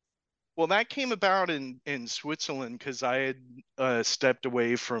 Well, that came about in Switzerland because I had stepped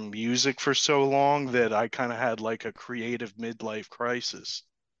away from music for so long that I kind of had like a creative midlife crisis.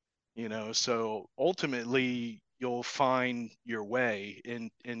 So ultimately you'll find your way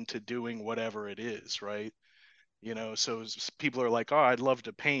into doing whatever it is, right? So people are like, oh, I'd love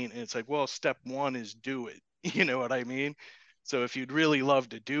to paint, and it's like, well, step one is do it. You know what I mean? So if you'd really love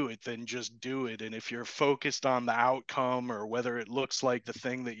to do it, then just do it. And if you're focused on the outcome or whether it looks like the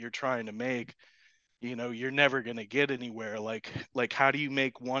thing that you're trying to make, you're never going to get anywhere. Like how do you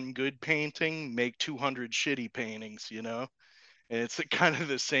make one good painting, make 200 shitty paintings? And it's kind of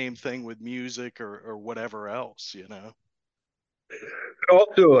the same thing with music or whatever else.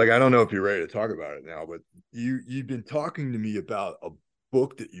 Also, like, I don't know if you're ready to talk about it now, but you've been talking to me about a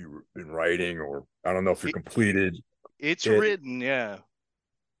book that you've been writing, or I don't know if you're it, completed it's it. written, yeah.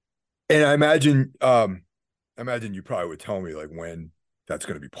 And I imagine you probably would tell me like when that's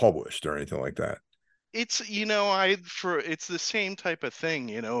going to be published or anything like that. It's I for it's the same type of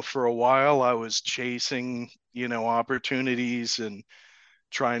thing. For a while I was chasing, opportunities and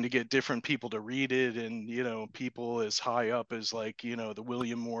trying to get different people to read it, and people as high up as like the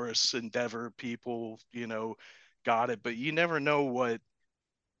William Morris Endeavor people got it, but you never know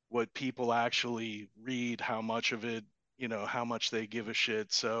what people actually read, how much of it, how much they give a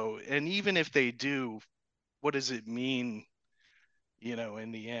shit. So, and even if they do, what does it mean,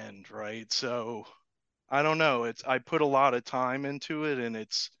 in the end, right? So I don't know. I put a lot of time into it, and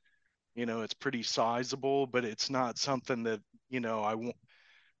it's pretty sizable, but it's not something that,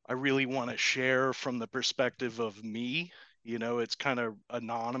 I really want to share from the perspective of me. It's kind of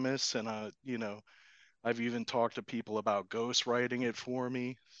anonymous, and I've even talked to people about ghostwriting it for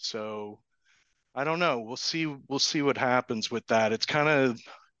me. So I don't know. We'll see what happens with that. It's kind of,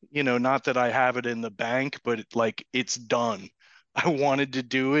 not that I have it in the bank, but like it's done. I wanted to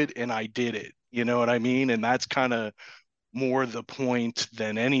do it and I did it. You know what I mean? And that's kind of more the point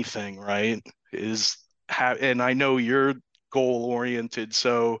than anything, right? Is and I know you're goal oriented,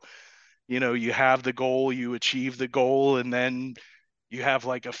 so you have the goal, you achieve the goal, and then you have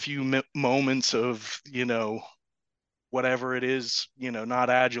like a few moments of whatever it is, not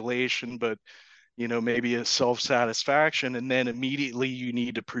adulation, but maybe a self-satisfaction, and then immediately you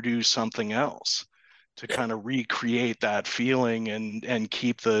need to produce something else to Yeah. kind of recreate that feeling and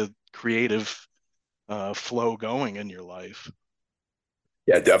keep the creative flow going in your life.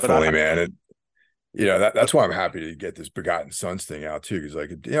 Yeah, But definitely, I, man. And that's why I'm happy to get this Begotten Suns thing out too, because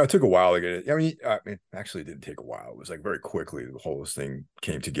it took a while to get it. I mean, actually, it didn't take a while. It was like very quickly the whole thing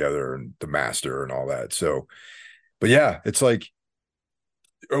came together and the master and all that. So, but yeah, it's like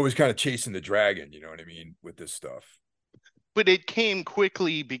always kind of chasing the dragon. You know what I mean with this stuff. but it came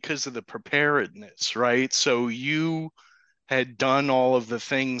quickly because of the preparedness, right? So you had done all of the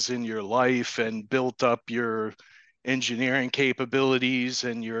things in your life and built up your engineering capabilities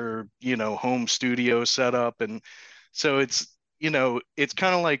and your, home studio setup. And so it's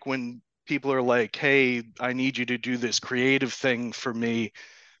kind of like when people are like, hey, I need you to do this creative thing for me,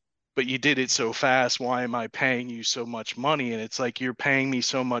 but you did it so fast. Why am I paying you so much money? And it's like, you're paying me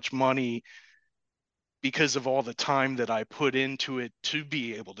so much money because of all the time that I put into it to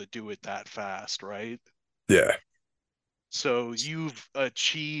be able to do it that fast, right? Yeah, So you've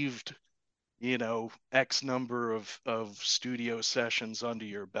achieved, X number of studio sessions under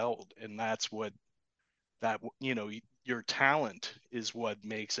your belt, and that's what that, your talent is what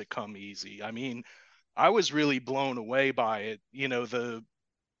makes it come easy. I mean, I was really blown away by it.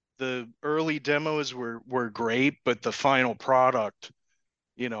 The early demos were great, but the final product,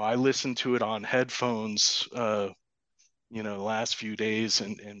 I listened to it on headphones the last few days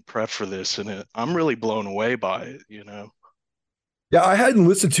and prep for this, and I'm really blown away by it. yeah. I hadn't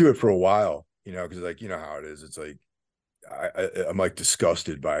listened to it for a while, because like how it is. It's like I'm like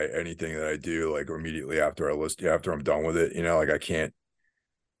disgusted by anything that I do, like immediately after I listen, after I'm done with it. Like I can't,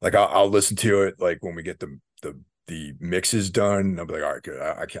 like I'll listen to it like when we get the mixes done. I'll be like, all right, good.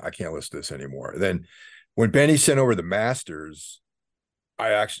 I can't listen to this anymore. Then when Benny sent over the masters,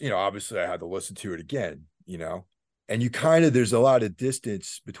 I actually, obviously I had to listen to it again, and you kind of, there's a lot of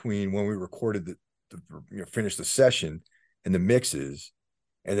distance between when we recorded finished the session and the mixes,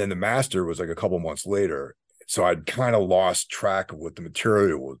 and then the master was like a couple months later. So I'd kind of lost track of what the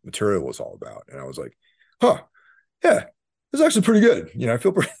material was all about. And I was like, huh, yeah, it's actually pretty good. I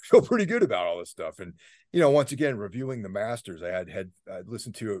feel pretty good about all this stuff. And, once again, reviewing the masters, I'd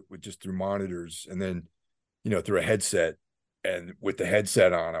listened to it with just through monitors and then, through a headset. And with the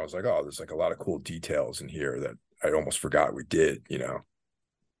headset on, I was like, oh, there's like a lot of cool details in here that I almost forgot we did.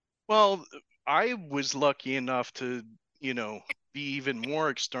 Well, I was lucky enough to, be even more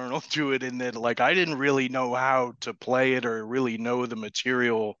external to it in that, like, I didn't really know how to play it or really know the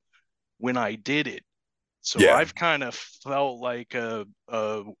material when I did it. So Yeah. I've kind of felt like a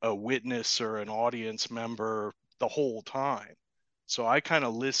witness or an audience member the whole time. So I kind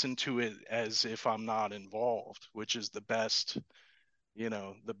of listen to it as if I'm not involved, which is the best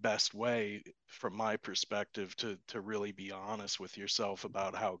way from my perspective to really be honest with yourself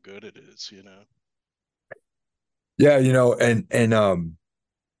about how good it is. Yeah. And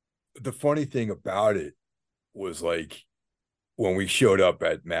the funny thing about it was like when we showed up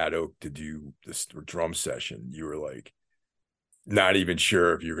at Mad Oak to do this drum session, you were like not even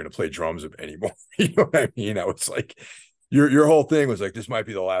sure if you were going to play drums anymore. You know what I mean? I was like, your whole thing was like, this might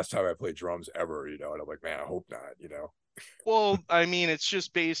be the last time I play drums ever, and I'm like, man, I hope not. Well, I mean, it's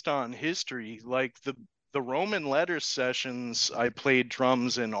just based on history. Like the Roman letters sessions, I played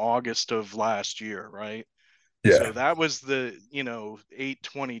drums in August of last year, right? So Yeah. that was the,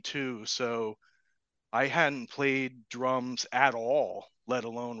 822. So I hadn't played drums at all, let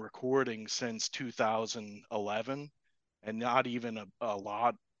alone recording since 2011, and not even a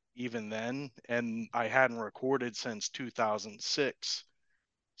lot even then. And I hadn't recorded since 2006.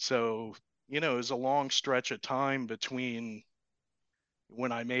 So, it was a long stretch of time between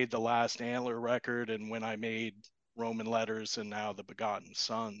when I made the last Antler record and when I made Roman Letters and now the Begotten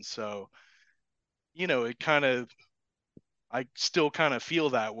Suns. So, it kind of, I still kind of feel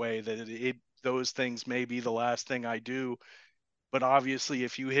that way that those things may be the last thing I do. But obviously,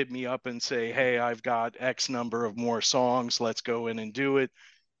 if you hit me up and say, hey, I've got X number of more songs, let's go in and do it,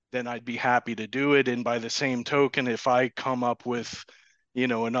 then I'd be happy to do it. And by the same token, if I come up with,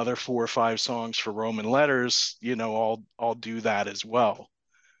 another 4 or 5 songs for Roman Letters, I'll do that as well.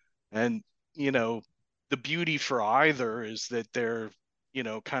 And, you know, the beauty for either is that they're,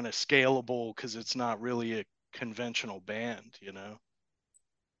 kind of scalable because it's not really a conventional band.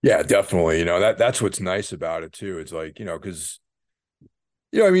 Yeah, definitely. That's what's nice about it too. It's like, because,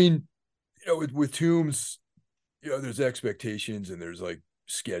 I mean, with Tombs, there's expectations and there's like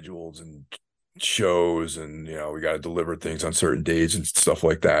schedules and shows and we got to deliver things on certain days and stuff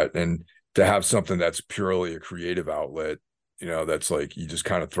like that. And to have something that's purely a creative outlet that's like you just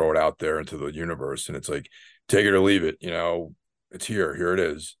kind of throw it out there into the universe and it's like take it or leave it, it's here it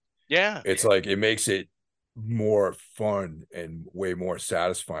is. Yeah. It's like it makes it more fun and way more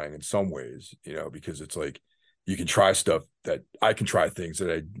satisfying in some ways, because it's like you can try stuff that I can try things that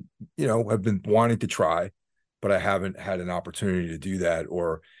I, have been wanting to try, but I haven't had an opportunity to do that,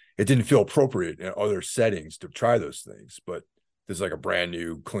 or it didn't feel appropriate in other settings to try those things. But there's like a brand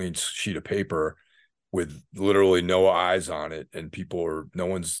new clean sheet of paper with literally no eyes on it, and no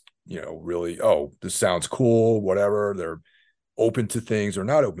one's, really, oh, this sounds cool, whatever. They're open to things or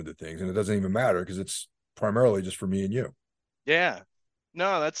not open to things, and it doesn't even matter because it's primarily just for me and you. Yeah.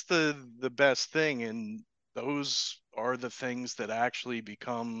 No, that's the best thing, and those are the things that actually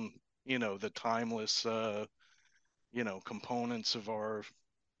become, the timeless components of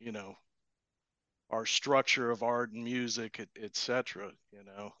you know, our structure of art and music, etc.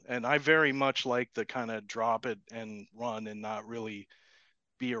 And I very much like the kind of drop it and run and not really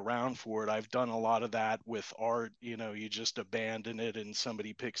be around for it. I've done a lot of that with art. You just abandon it and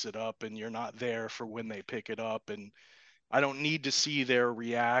somebody picks it up and you're not there for when they pick it up. And I don't need to see their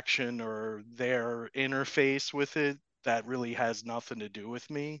reaction or their interface with it. That really has nothing to do with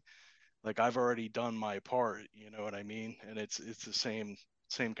me. Like I've already done my part, you know what I mean? And it's the same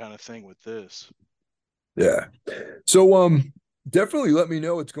kind of thing with this. Yeah. So definitely let me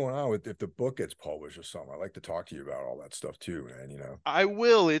know what's going on with if the book gets published or something. I'd like to talk to you about all that stuff too, man. I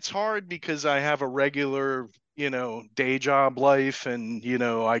will. It's hard because I have a regular, day job life and,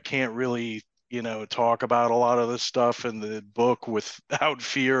 I can't really, talk about a lot of the stuff in the book without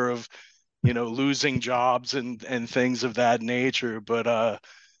fear of, losing jobs and things of that nature. But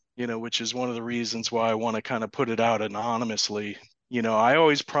which is one of the reasons why I want to kind of put it out anonymously. I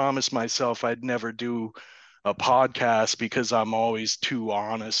always promised myself I'd never do a podcast because I'm always too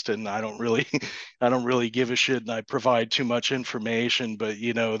honest and I don't really I don't really give a shit and I provide too much information, but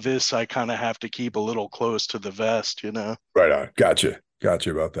this I kind of have to keep a little close to the vest. Right on. Gotcha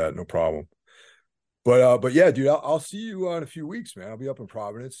about that. No problem. But yeah, dude, I'll see you in a few weeks, man. I'll be up in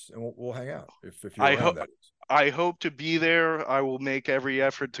Providence and we'll hang out if you're I hope around. That is. I hope to be there. I will make every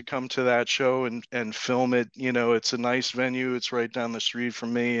effort to come to that show and film it. It's a nice venue. It's right down the street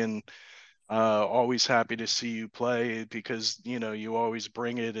from me, and always happy to see you play because you always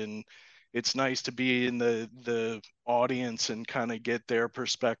bring it, and it's nice to be in the audience and kind of get their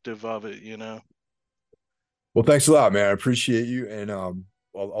perspective of it. Well, thanks a lot, man. I appreciate you, and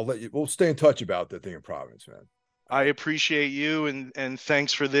I'll let you. We'll stay in touch about the thing in Providence, man. All I right. appreciate you and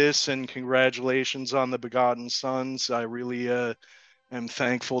thanks for this and congratulations on the Begotten Suns. I really am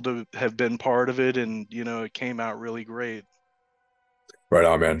thankful to have been part of it, and it came out really great. Right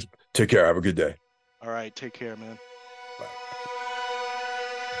on, man. Take care. Have a good day. All right, take care, man.